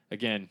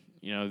again,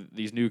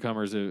 these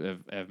newcomers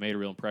have made a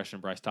real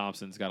impression. Bryce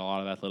Thompson's got a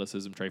lot of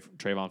athleticism.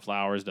 Trayvon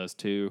Flowers does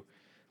too.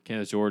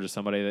 Kenneth George is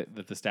somebody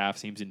that the staff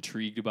seems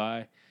intrigued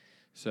by.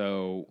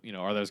 So,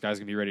 are those guys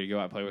going to be ready to go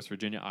out and play West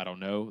Virginia? I don't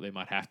know. They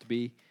might have to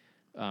be.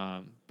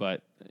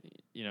 But,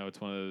 it's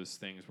one of those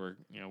things where,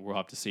 we'll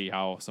have to see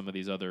how some of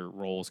these other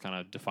roles kind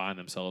of define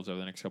themselves over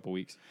the next couple of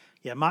weeks.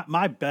 Yeah,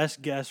 my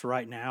best guess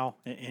right now,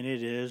 and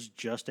it is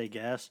just a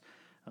guess,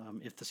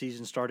 if the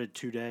season started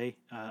today,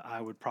 I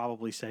would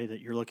probably say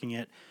that you're looking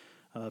at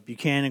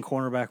Buchanan,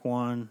 cornerback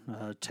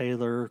 1,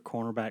 Taylor,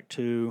 cornerback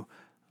 2,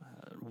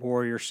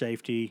 Warrior,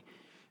 safety,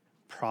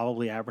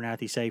 probably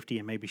Abernathy, safety,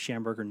 and maybe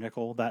Schamberger,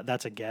 nickel.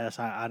 That's a guess.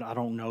 I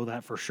don't know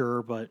that for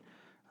sure, but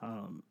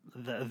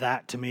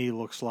that to me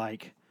looks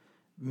like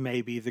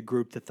maybe the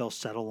group that they'll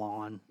settle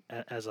on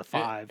as a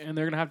 5. And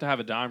they're going to have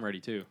a dime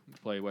ready, too,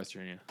 to play West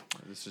Virginia.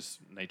 It's just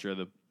nature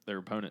of their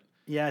opponent.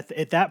 Yeah,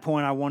 at that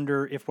point, I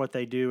wonder if what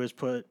they do is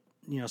put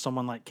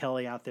someone like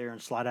Kelly out there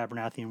and slide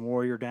Abernathy and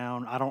Warrior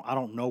down. I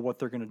don't know what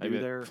they're going to do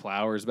there.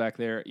 Flowers back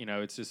there.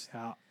 It's just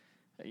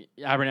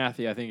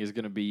Abernathy, I think, is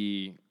going to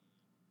be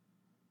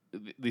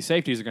the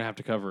safeties are going to have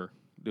to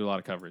do a lot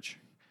of coverage.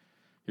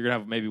 You're going to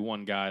have maybe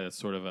one guy that's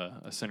sort of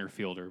a center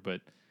fielder, but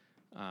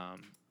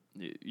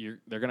they're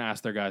going to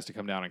ask their guys to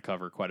come down and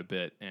cover quite a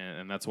bit,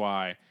 and that's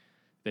why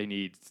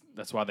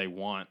they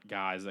want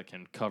guys that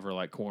can cover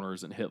like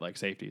corners and hit like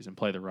safeties and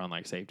play the run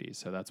like safeties.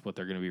 So that's what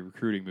they're going to be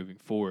recruiting moving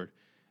forward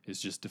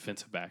is just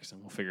defensive backs,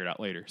 and we'll figure it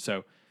out later.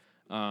 So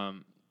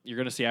you're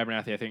going to see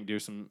Abernathy, I think, do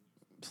some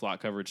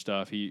slot coverage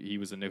stuff. He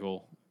was a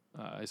nickel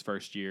his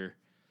first year.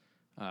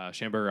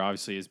 Schamberger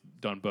obviously has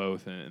done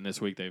both, and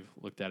this week they've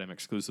looked at him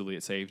exclusively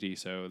at safety,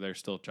 so they're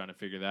still trying to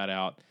figure that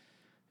out.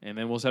 And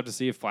then we'll just have to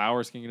see if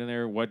Flowers can get in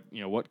there.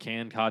 What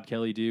can Todd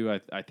Kelly do?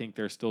 I think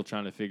they're still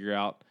trying to figure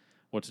out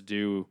what to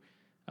do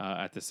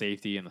at the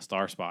safety and the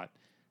star spot.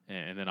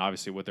 And then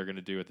obviously what they're going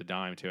to do at the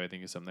dime, too, I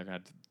think is something they're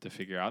going to have to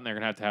figure out. And they're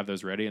going to have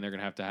those ready, and they're going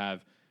to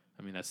have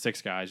that's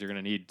 6 guys. You're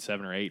going to need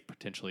 7 or 8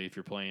 potentially if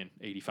you're playing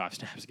 85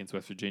 snaps against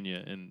West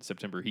Virginia in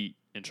September heat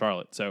in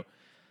Charlotte. So,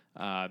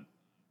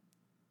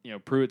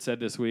 Pruitt said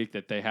this week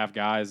that they have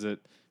guys that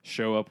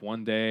show up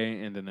one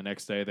day and then the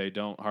next day they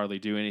don't hardly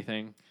do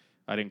anything.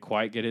 I didn't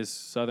quite get his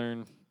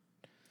Southern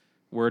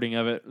wording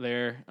of it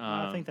there.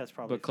 I think that's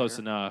probably but close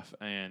fair. enough.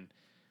 And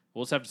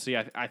we'll just have to see.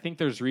 I think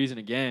there's reason,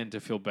 again, to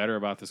feel better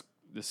about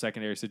the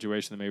secondary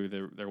situation that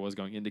maybe there was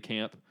going into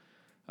camp,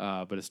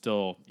 but it's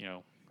still,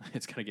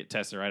 it's going to get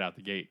tested right out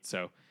the gate.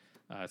 So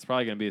it's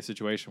probably going to be a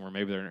situation where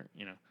maybe they're,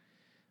 maybe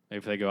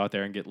if they go out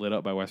there and get lit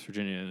up by West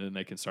Virginia, and then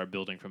they can start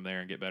building from there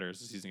and get better as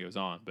the season goes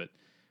on. But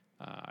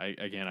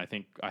I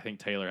think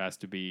Taylor has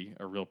to be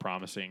a real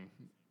promising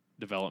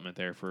development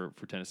there for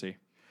Tennessee.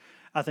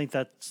 I think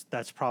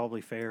that's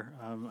probably fair.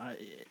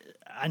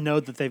 I know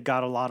that they've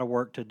got a lot of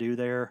work to do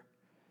there,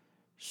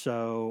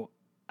 so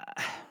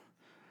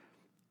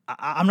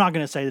I'm not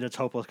going to say that it's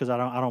hopeless because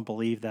I don't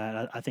believe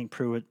that. I think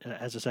Pruitt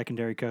as a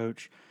secondary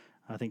coach,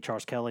 I think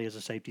Charles Kelly as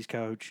a safeties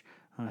coach,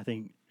 I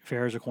think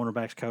Fair as a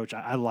cornerbacks coach.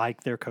 I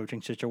like their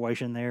coaching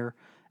situation there,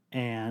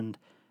 and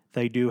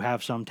they do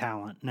have some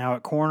talent. Now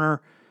at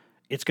corner,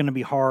 it's going to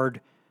be hard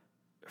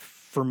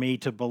for me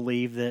to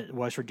believe that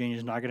West Virginia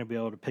is not going to be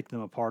able to pick them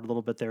apart a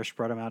little bit there,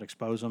 spread them out,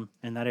 expose them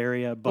in that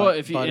area. But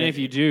if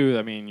you do,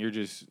 I mean,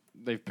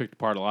 they've picked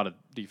apart a lot of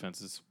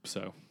defenses,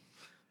 so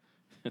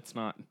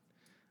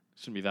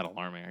shouldn't be that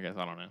alarming, I guess.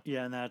 I don't know.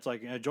 Yeah, and that's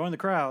like join the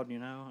crowd,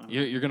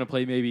 You're going to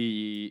play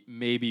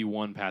maybe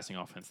one passing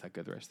offense that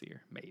good the rest of the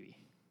year, maybe.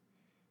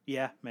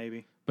 Yeah,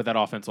 maybe. But that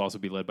offense will also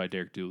be led by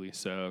Derek Dooley,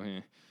 so.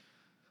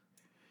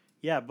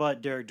 Yeah,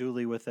 but Derek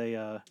Dooley with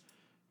a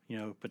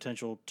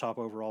potential top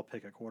overall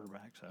pick at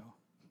quarterback. So.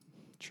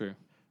 True.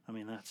 I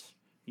mean, that's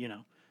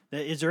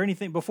Is there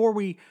anything before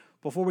we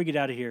get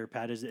out of here,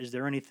 Pat? Is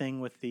there anything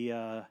with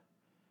the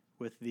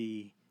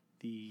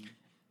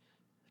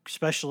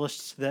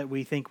specialists that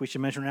we think we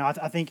should mention now?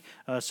 I think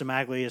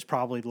Samagli is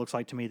probably looks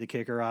like to me the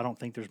kicker. I don't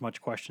think there's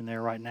much question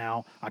there right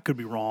now. I could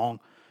be wrong,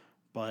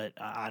 but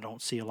I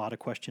don't see a lot of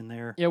question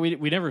there. Yeah,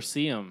 we never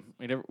see him.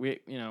 We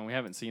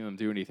haven't seen them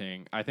do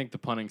anything. I think the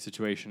punting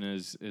situation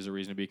is a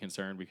reason to be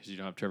concerned because you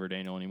don't have Trevor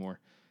Daniel anymore.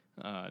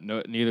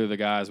 Neither of the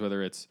guys,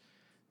 whether it's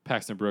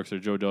Paxton Brooks or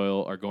Joe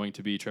Doyle, are going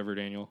to be Trevor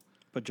Daniel.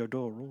 But Joe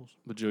Doyle rules.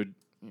 But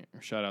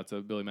shout out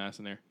to Billy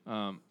Madison there.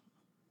 I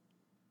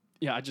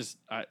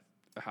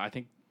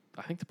think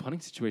the punting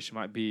situation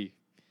might be,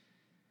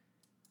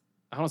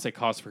 I don't want to say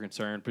cause for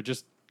concern, but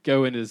just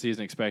go into the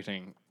season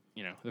expecting,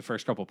 the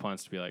first couple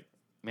punts to be like,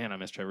 man, I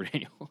miss Trevor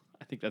Daniel.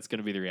 I think that's going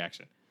to be the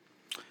reaction.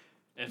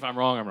 And if I'm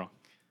wrong, I'm wrong.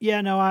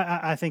 Yeah, no,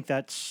 I think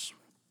that's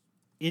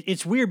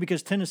it's weird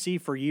because Tennessee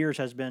for years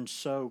has been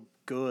so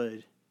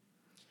good.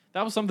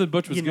 That was something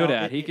Butch was good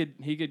at. He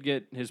could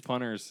get his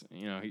punters,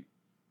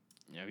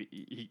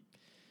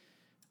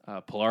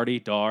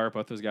 Pilardi, Dar,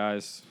 both those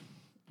guys,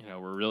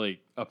 were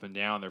really up and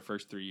down their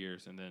first 3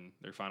 years, and then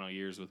their final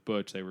years with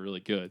Butch, they were really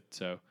good.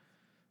 So,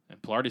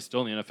 and Pilardi's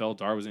still in the NFL.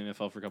 Dar was in the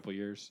NFL for a couple of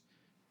years.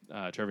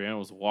 Trevor Daniel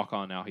was a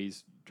walk-on. Now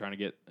he's trying to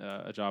get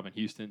a job in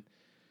Houston.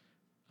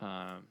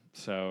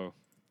 So,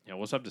 we'll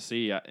just have to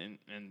see.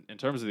 In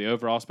terms of the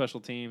overall special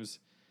teams,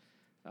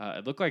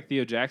 it looked like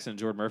Theo Jackson and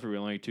Jordan Murphy were the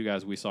only two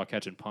guys we saw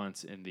catching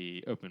punts in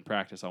the open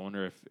practice. I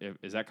wonder if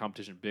is that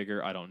competition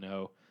bigger? I don't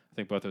know. I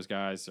think both those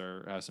guys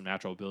have some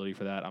natural ability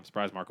for that. I'm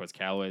surprised Marquez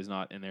Callaway is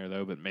not in there,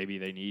 though, but maybe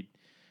they need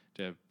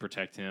to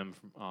protect him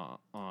for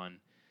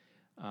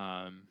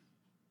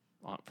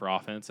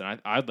offense. And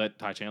I'd let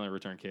Ty Chandler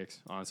return kicks,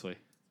 honestly.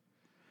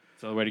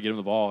 It's another way to get him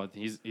the ball.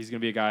 He's going to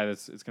be a guy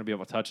it's going to be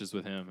able to touches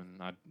with him,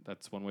 and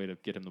that's one way to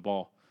get him the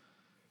ball.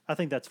 I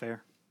think that's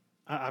fair.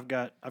 I've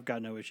got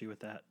no issue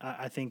with that.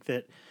 I think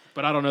that,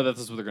 but I don't know that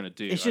this is what they're going to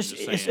do. It's just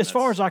as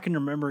far as I can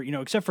remember,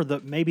 except for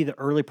maybe the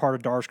early part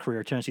of Dar's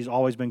career, Tennessee's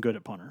always been good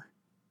at punter.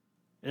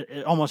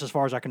 Almost as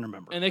far as I can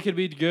remember. And they could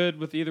be good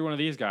with either one of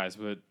these guys,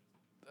 but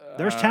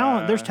there's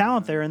talent. There's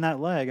talent there in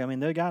that leg. I mean,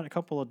 they got a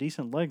couple of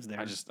decent legs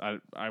there.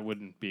 I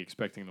wouldn't be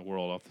expecting the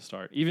world off the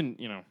start. Even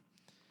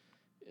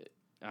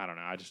I don't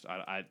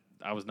know.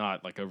 I was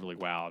not overly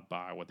wowed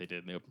by what they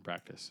did in the open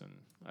practice, and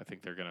I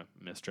think they're going to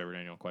miss Trevor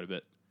Daniel quite a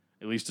bit.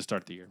 At least to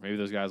start the year. Maybe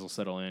those guys will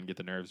settle in, get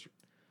the nerves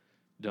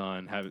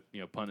done, have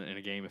punted in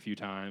a game a few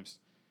times.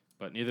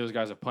 But neither of those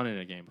guys have punted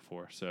in a game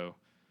before, so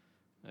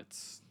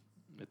it's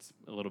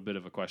a little bit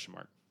of a question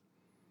mark.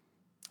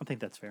 I think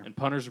that's fair. And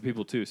punters are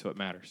people too, so it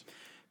matters.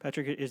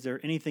 Patrick, is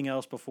there anything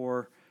else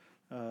before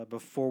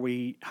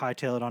we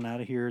hightail it on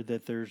out of here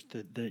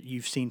that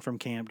you've seen from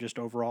camp? Just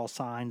overall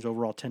signs,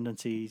 overall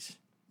tendencies.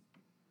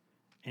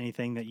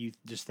 Anything that you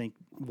just think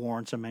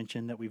warrants a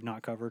mention that we've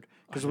not covered?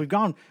 Because we've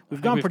gone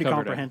pretty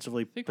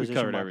comprehensively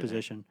position by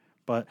position.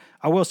 But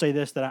I will say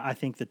this, that I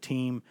think the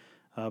team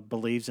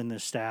believes in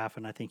this staff,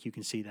 and I think you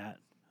can see that.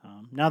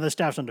 Now the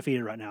staff's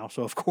undefeated right now,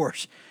 so of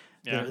course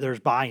there's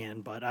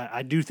buy-in. But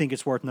I do think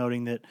it's worth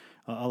noting that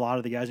a lot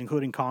of the guys,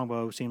 including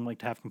Kongbo, seem like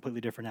to have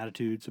completely different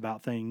attitudes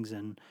about things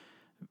and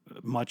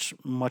much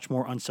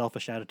more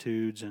unselfish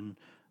attitudes, and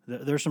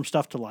there's some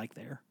stuff to like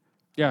there.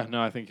 Yeah,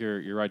 no, I think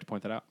you're right to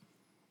point that out.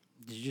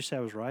 Did you just say I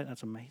was right?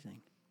 That's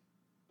amazing.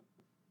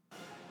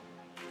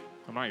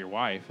 I'm not your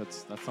wife.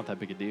 That's not that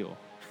big a deal.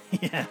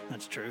 Yeah,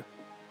 that's true.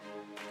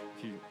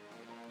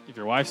 If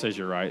your wife says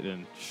you're right, then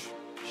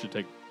you should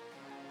take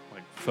a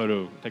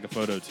photo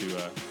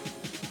to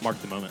mark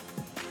the moment.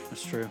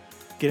 That's true.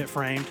 Get it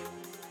framed.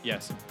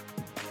 Yes.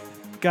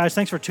 Guys,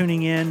 thanks for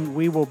tuning in.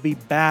 We will be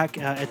back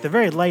at the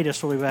very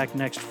latest. We'll be back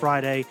next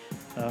Friday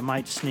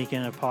Might sneak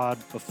in a pod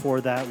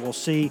before that. We'll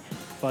see.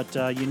 But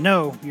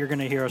you're going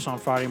to hear us on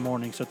Friday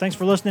morning. So thanks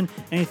for listening.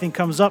 Anything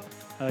comes up,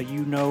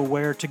 you know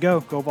where to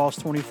go.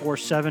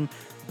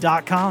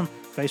 GoVols247.com,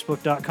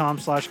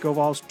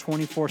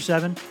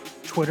 Facebook.com/GoVols247,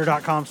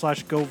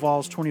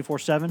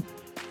 Twitter.com/GoVols247.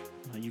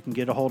 You can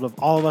get a hold of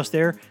all of us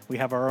there. We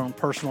have our own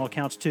personal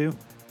accounts too.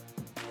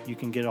 You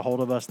can get a hold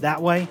of us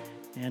that way,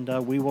 and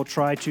we will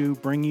try to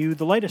bring you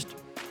the latest.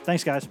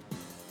 Thanks, guys.